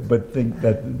 but think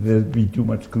that there'd be too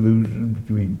much collusion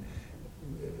between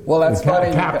that's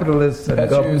funny capitalists and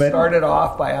government? You started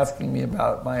off by asking me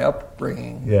about my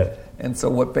upbringing. Yeah. And so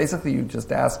what basically you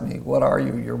just asked me, what are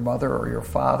you, your mother or your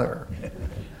father?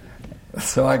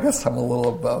 So I guess I'm a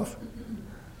little of both.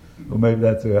 Well, maybe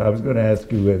that's. I was going to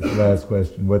ask you as the last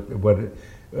question. What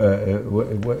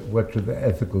should the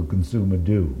ethical consumer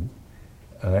do?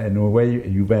 And the way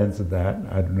you've answered that,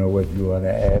 I don't know whether you want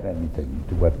to add anything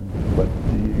to what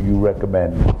you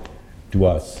recommend to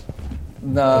us.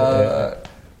 No.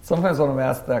 Sometimes when I'm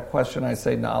asked that question, I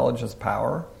say knowledge is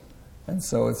power, and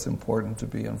so it's important to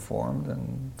be informed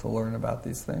and to learn about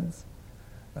these things.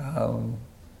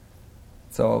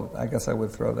 So I guess I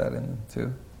would throw that in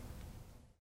too.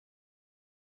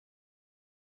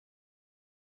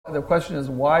 The question is,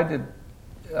 why did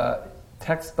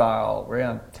textile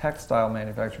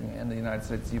manufacturing in the United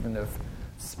States, even if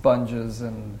sponges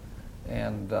and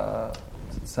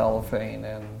cellophane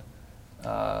and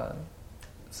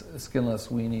skinless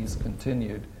weenies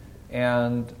continued?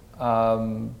 And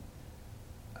I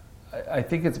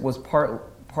think it was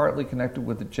partly connected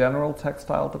with the general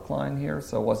textile decline here,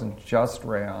 so it wasn't just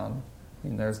rayon. I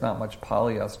mean, there's not much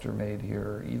polyester made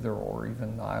here either, or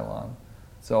even nylon.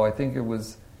 So I think it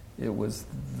was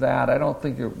that. I don't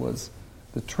think it was.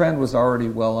 The trend was already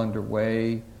well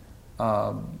underway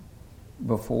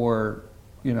before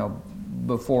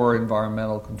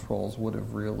environmental controls would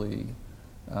have really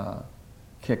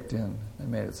kicked in and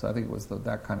made it. So I think it was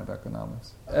that kind of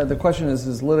economics. The question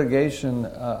is litigation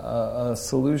a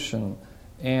solution?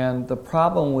 And the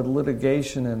problem with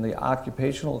litigation in the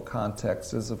occupational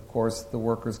context is, of course, the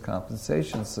workers'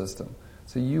 compensation system.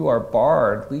 So you are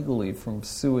barred legally from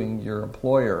suing your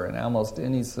employer in almost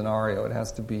any scenario. It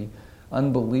has to be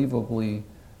unbelievably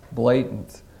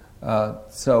blatant.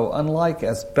 So unlike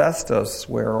asbestos,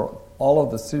 where all of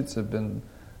the suits have been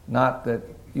not that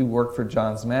you work for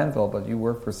Johns Manville, but you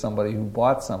work for somebody who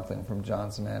bought something from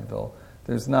Johns Manville,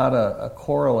 there's not a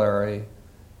corollary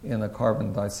in the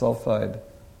carbon disulfide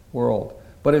world.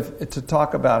 But to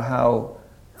talk about how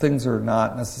things are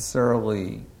not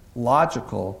necessarily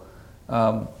logical,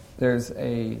 there's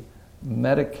a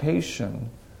medication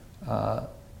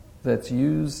that's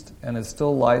used and is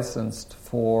still licensed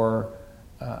for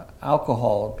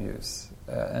alcohol abuse,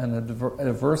 and an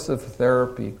aversive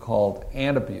therapy called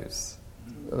Antabuse.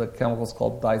 The chemical is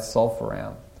called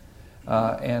disulfiram.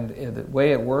 And the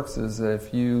way it works is that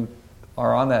if you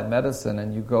are on that medicine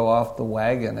and you go off the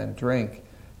wagon and drink,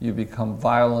 you become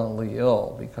violently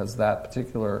ill because that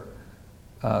particular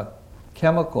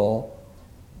chemical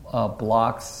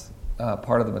blocks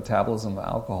part of the metabolism of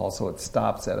alcohol, so it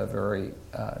stops at a very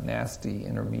nasty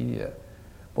intermediate.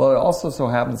 Well, it also so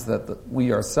happens that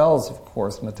we ourselves, of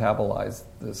course, metabolize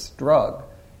this drug,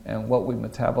 and what we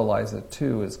metabolize it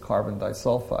to is carbon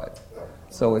disulfide.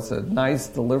 So it's a nice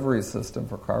delivery system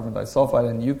for carbon disulfide,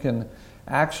 and you can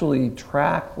actually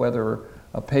track whether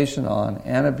a patient on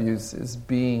Antabuse is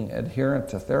being adherent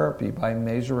to therapy by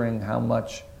measuring how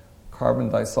much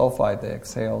carbon disulfide they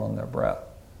exhale in their breath,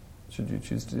 should you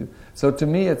choose to do. So to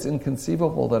me, it's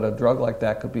inconceivable that a drug like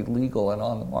that could be legal and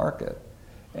on the market.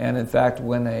 And in fact,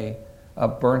 when a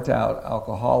burnt-out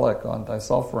alcoholic on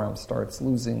disulfiram starts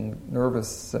losing nervous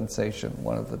sensation,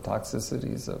 one of the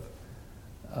toxicities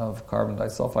of carbon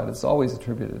disulfide, it's always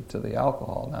attributed to the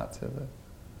alcohol, not to the...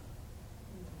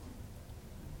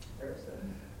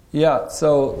 Yeah,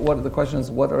 so the question is,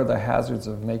 what are the hazards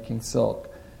of making silk?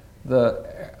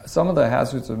 Some of the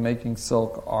hazards of making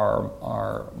silk are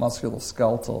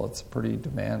musculoskeletal. It's pretty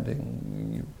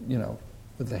demanding,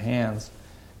 with the hands.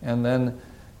 And then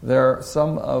there are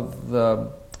some of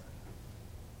the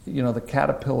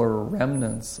caterpillar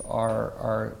remnants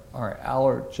are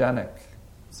allergenic.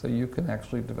 So you can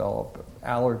actually develop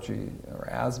allergy or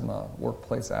asthma,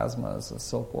 workplace asthma as a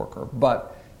silk worker.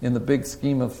 But in the big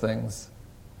scheme of things,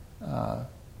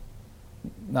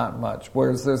 not much.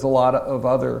 Whereas there's a lot of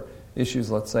other issues,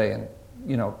 let's say, in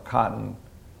cotton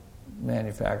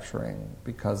manufacturing,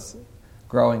 because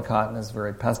growing cotton is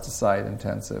very pesticide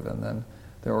intensive, and then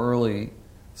the early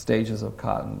stages of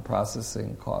cotton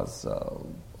processing cause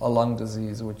a lung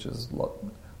disease, which is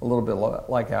a little bit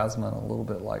like asthma and a little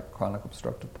bit like chronic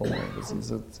obstructive pulmonary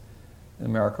disease. In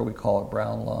America, we call it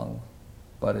brown lung,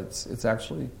 but it's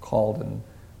actually called in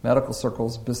medical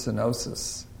circles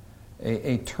byssinosis,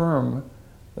 a term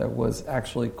that was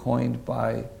actually coined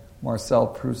by Marcel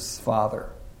Proust's father,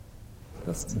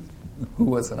 who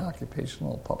was an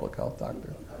occupational public health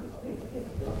doctor.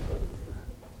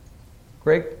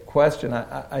 Great question.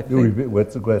 I think.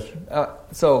 What's the question?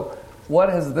 So, what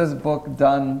has this book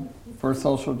done for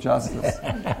social justice?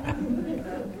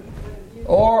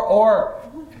 or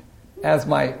as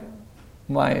my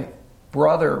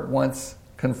brother once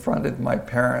confronted my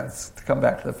parents to come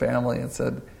back to the family and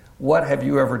said, "What have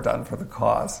you ever done for the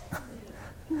cause?"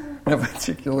 And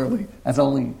particularly, as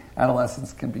only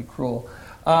adolescents can be cruel.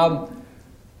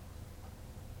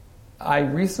 I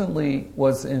recently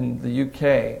was in the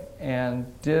UK and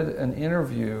did an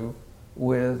interview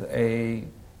with a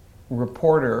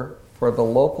reporter for the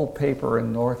local paper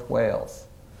in North Wales,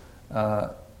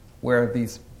 where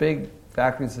these big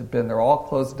factories have been. They're all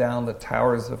closed down. The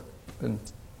towers have been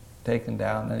taken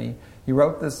down. And he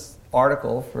wrote this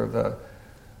article for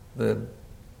the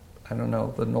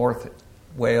North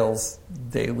Wales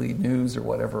Daily News or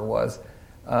whatever it was,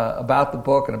 about the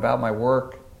book and about my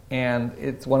work. And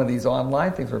it's one of these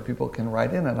online things where people can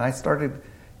write in. And I started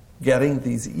getting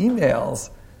these emails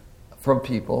from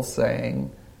people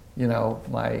saying,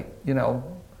 my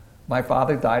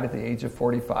father died at the age of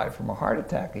 45 from a heart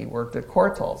attack. He worked at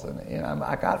Courtaulds, and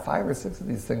I got 5 or 6 of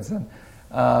these things. And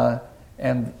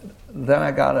then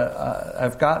I've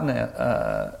gotten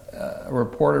a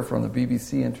reporter from the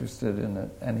BBC interested in it,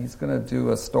 and he's going to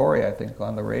do a story, I think,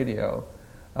 on the radio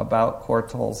about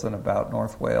Courtaulds and about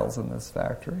North Wales and this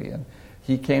factory. And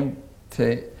he came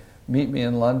to meet me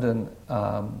in London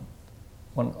on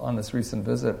this recent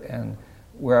visit, and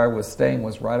where I was staying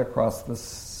was right across the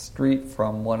street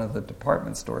from one of the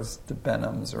department stores,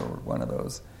 Debenhams or one of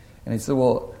those. And he said,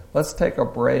 well, let's take a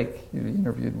break. He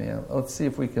interviewed me. Let's see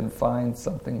if we can find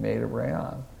something made of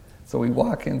rayon. So we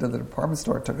walk into the department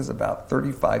store. It took us about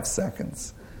 35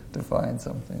 seconds to find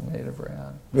something made of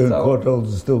rayon. Courtaulds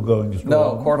is still going strong?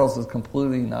 No, Courtaulds is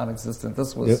completely non-existent.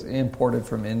 This was imported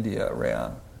from India,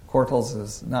 rayon.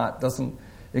 Courtaulds doesn't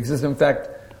exist. In fact,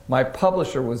 my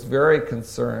publisher was very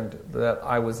concerned that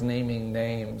I was naming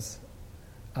names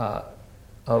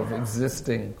of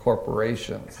existing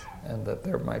corporations and that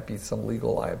there might be some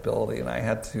legal liability, and I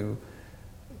had to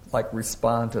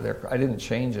respond to I didn't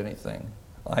change anything.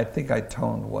 I think I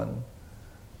toned one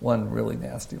really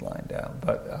nasty line down,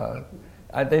 but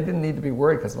they didn't need to be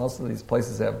worried because most of these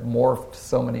places have morphed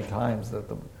so many times that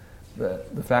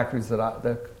the factories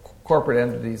the corporate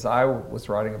entities I was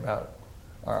writing about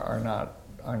are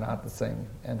not the same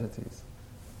entities.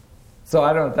 So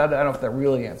I don't know if that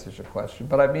really answers your question,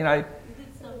 but I mean You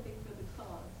did something for the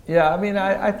cause. Yeah, I mean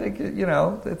I think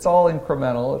it's all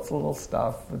incremental. It's little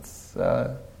stuff. It's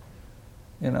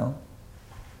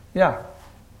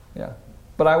yeah.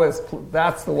 But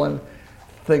that's the one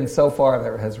thing so far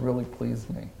that has really pleased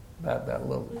me. That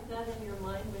little. Was that in your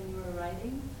mind when you were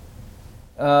writing?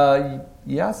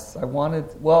 Yes, I wanted.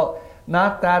 Well,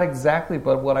 not that exactly,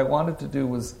 but what I wanted to do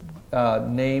was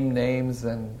name names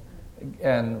and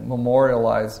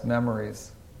memorialize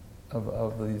memories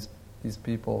of these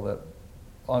people that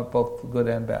are both good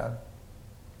and bad.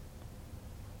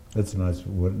 That's a nice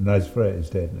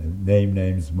phrase, name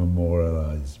names,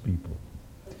 memorialize people.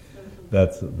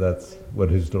 That's what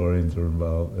historians are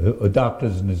involved.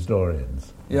 Doctors and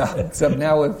historians. Yeah, except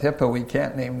now with HIPAA we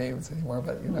can't name names anymore.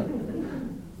 But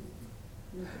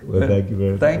Well, thank you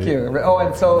very much. Thank you. Oh,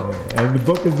 and the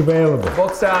book is available. The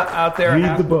book's out there.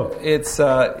 Read the book. It's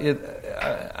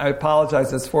I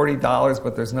apologize. It's $40,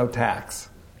 but there's no tax.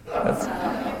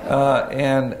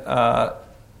 And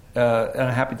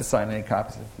I'm happy to sign any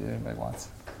copies if anybody wants.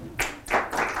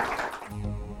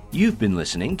 You've been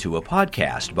listening to a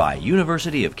podcast by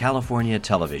University of California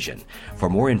Television. For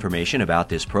more information about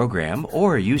this program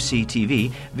or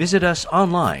UCTV, visit us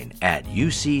online at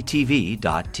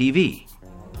uctv.tv.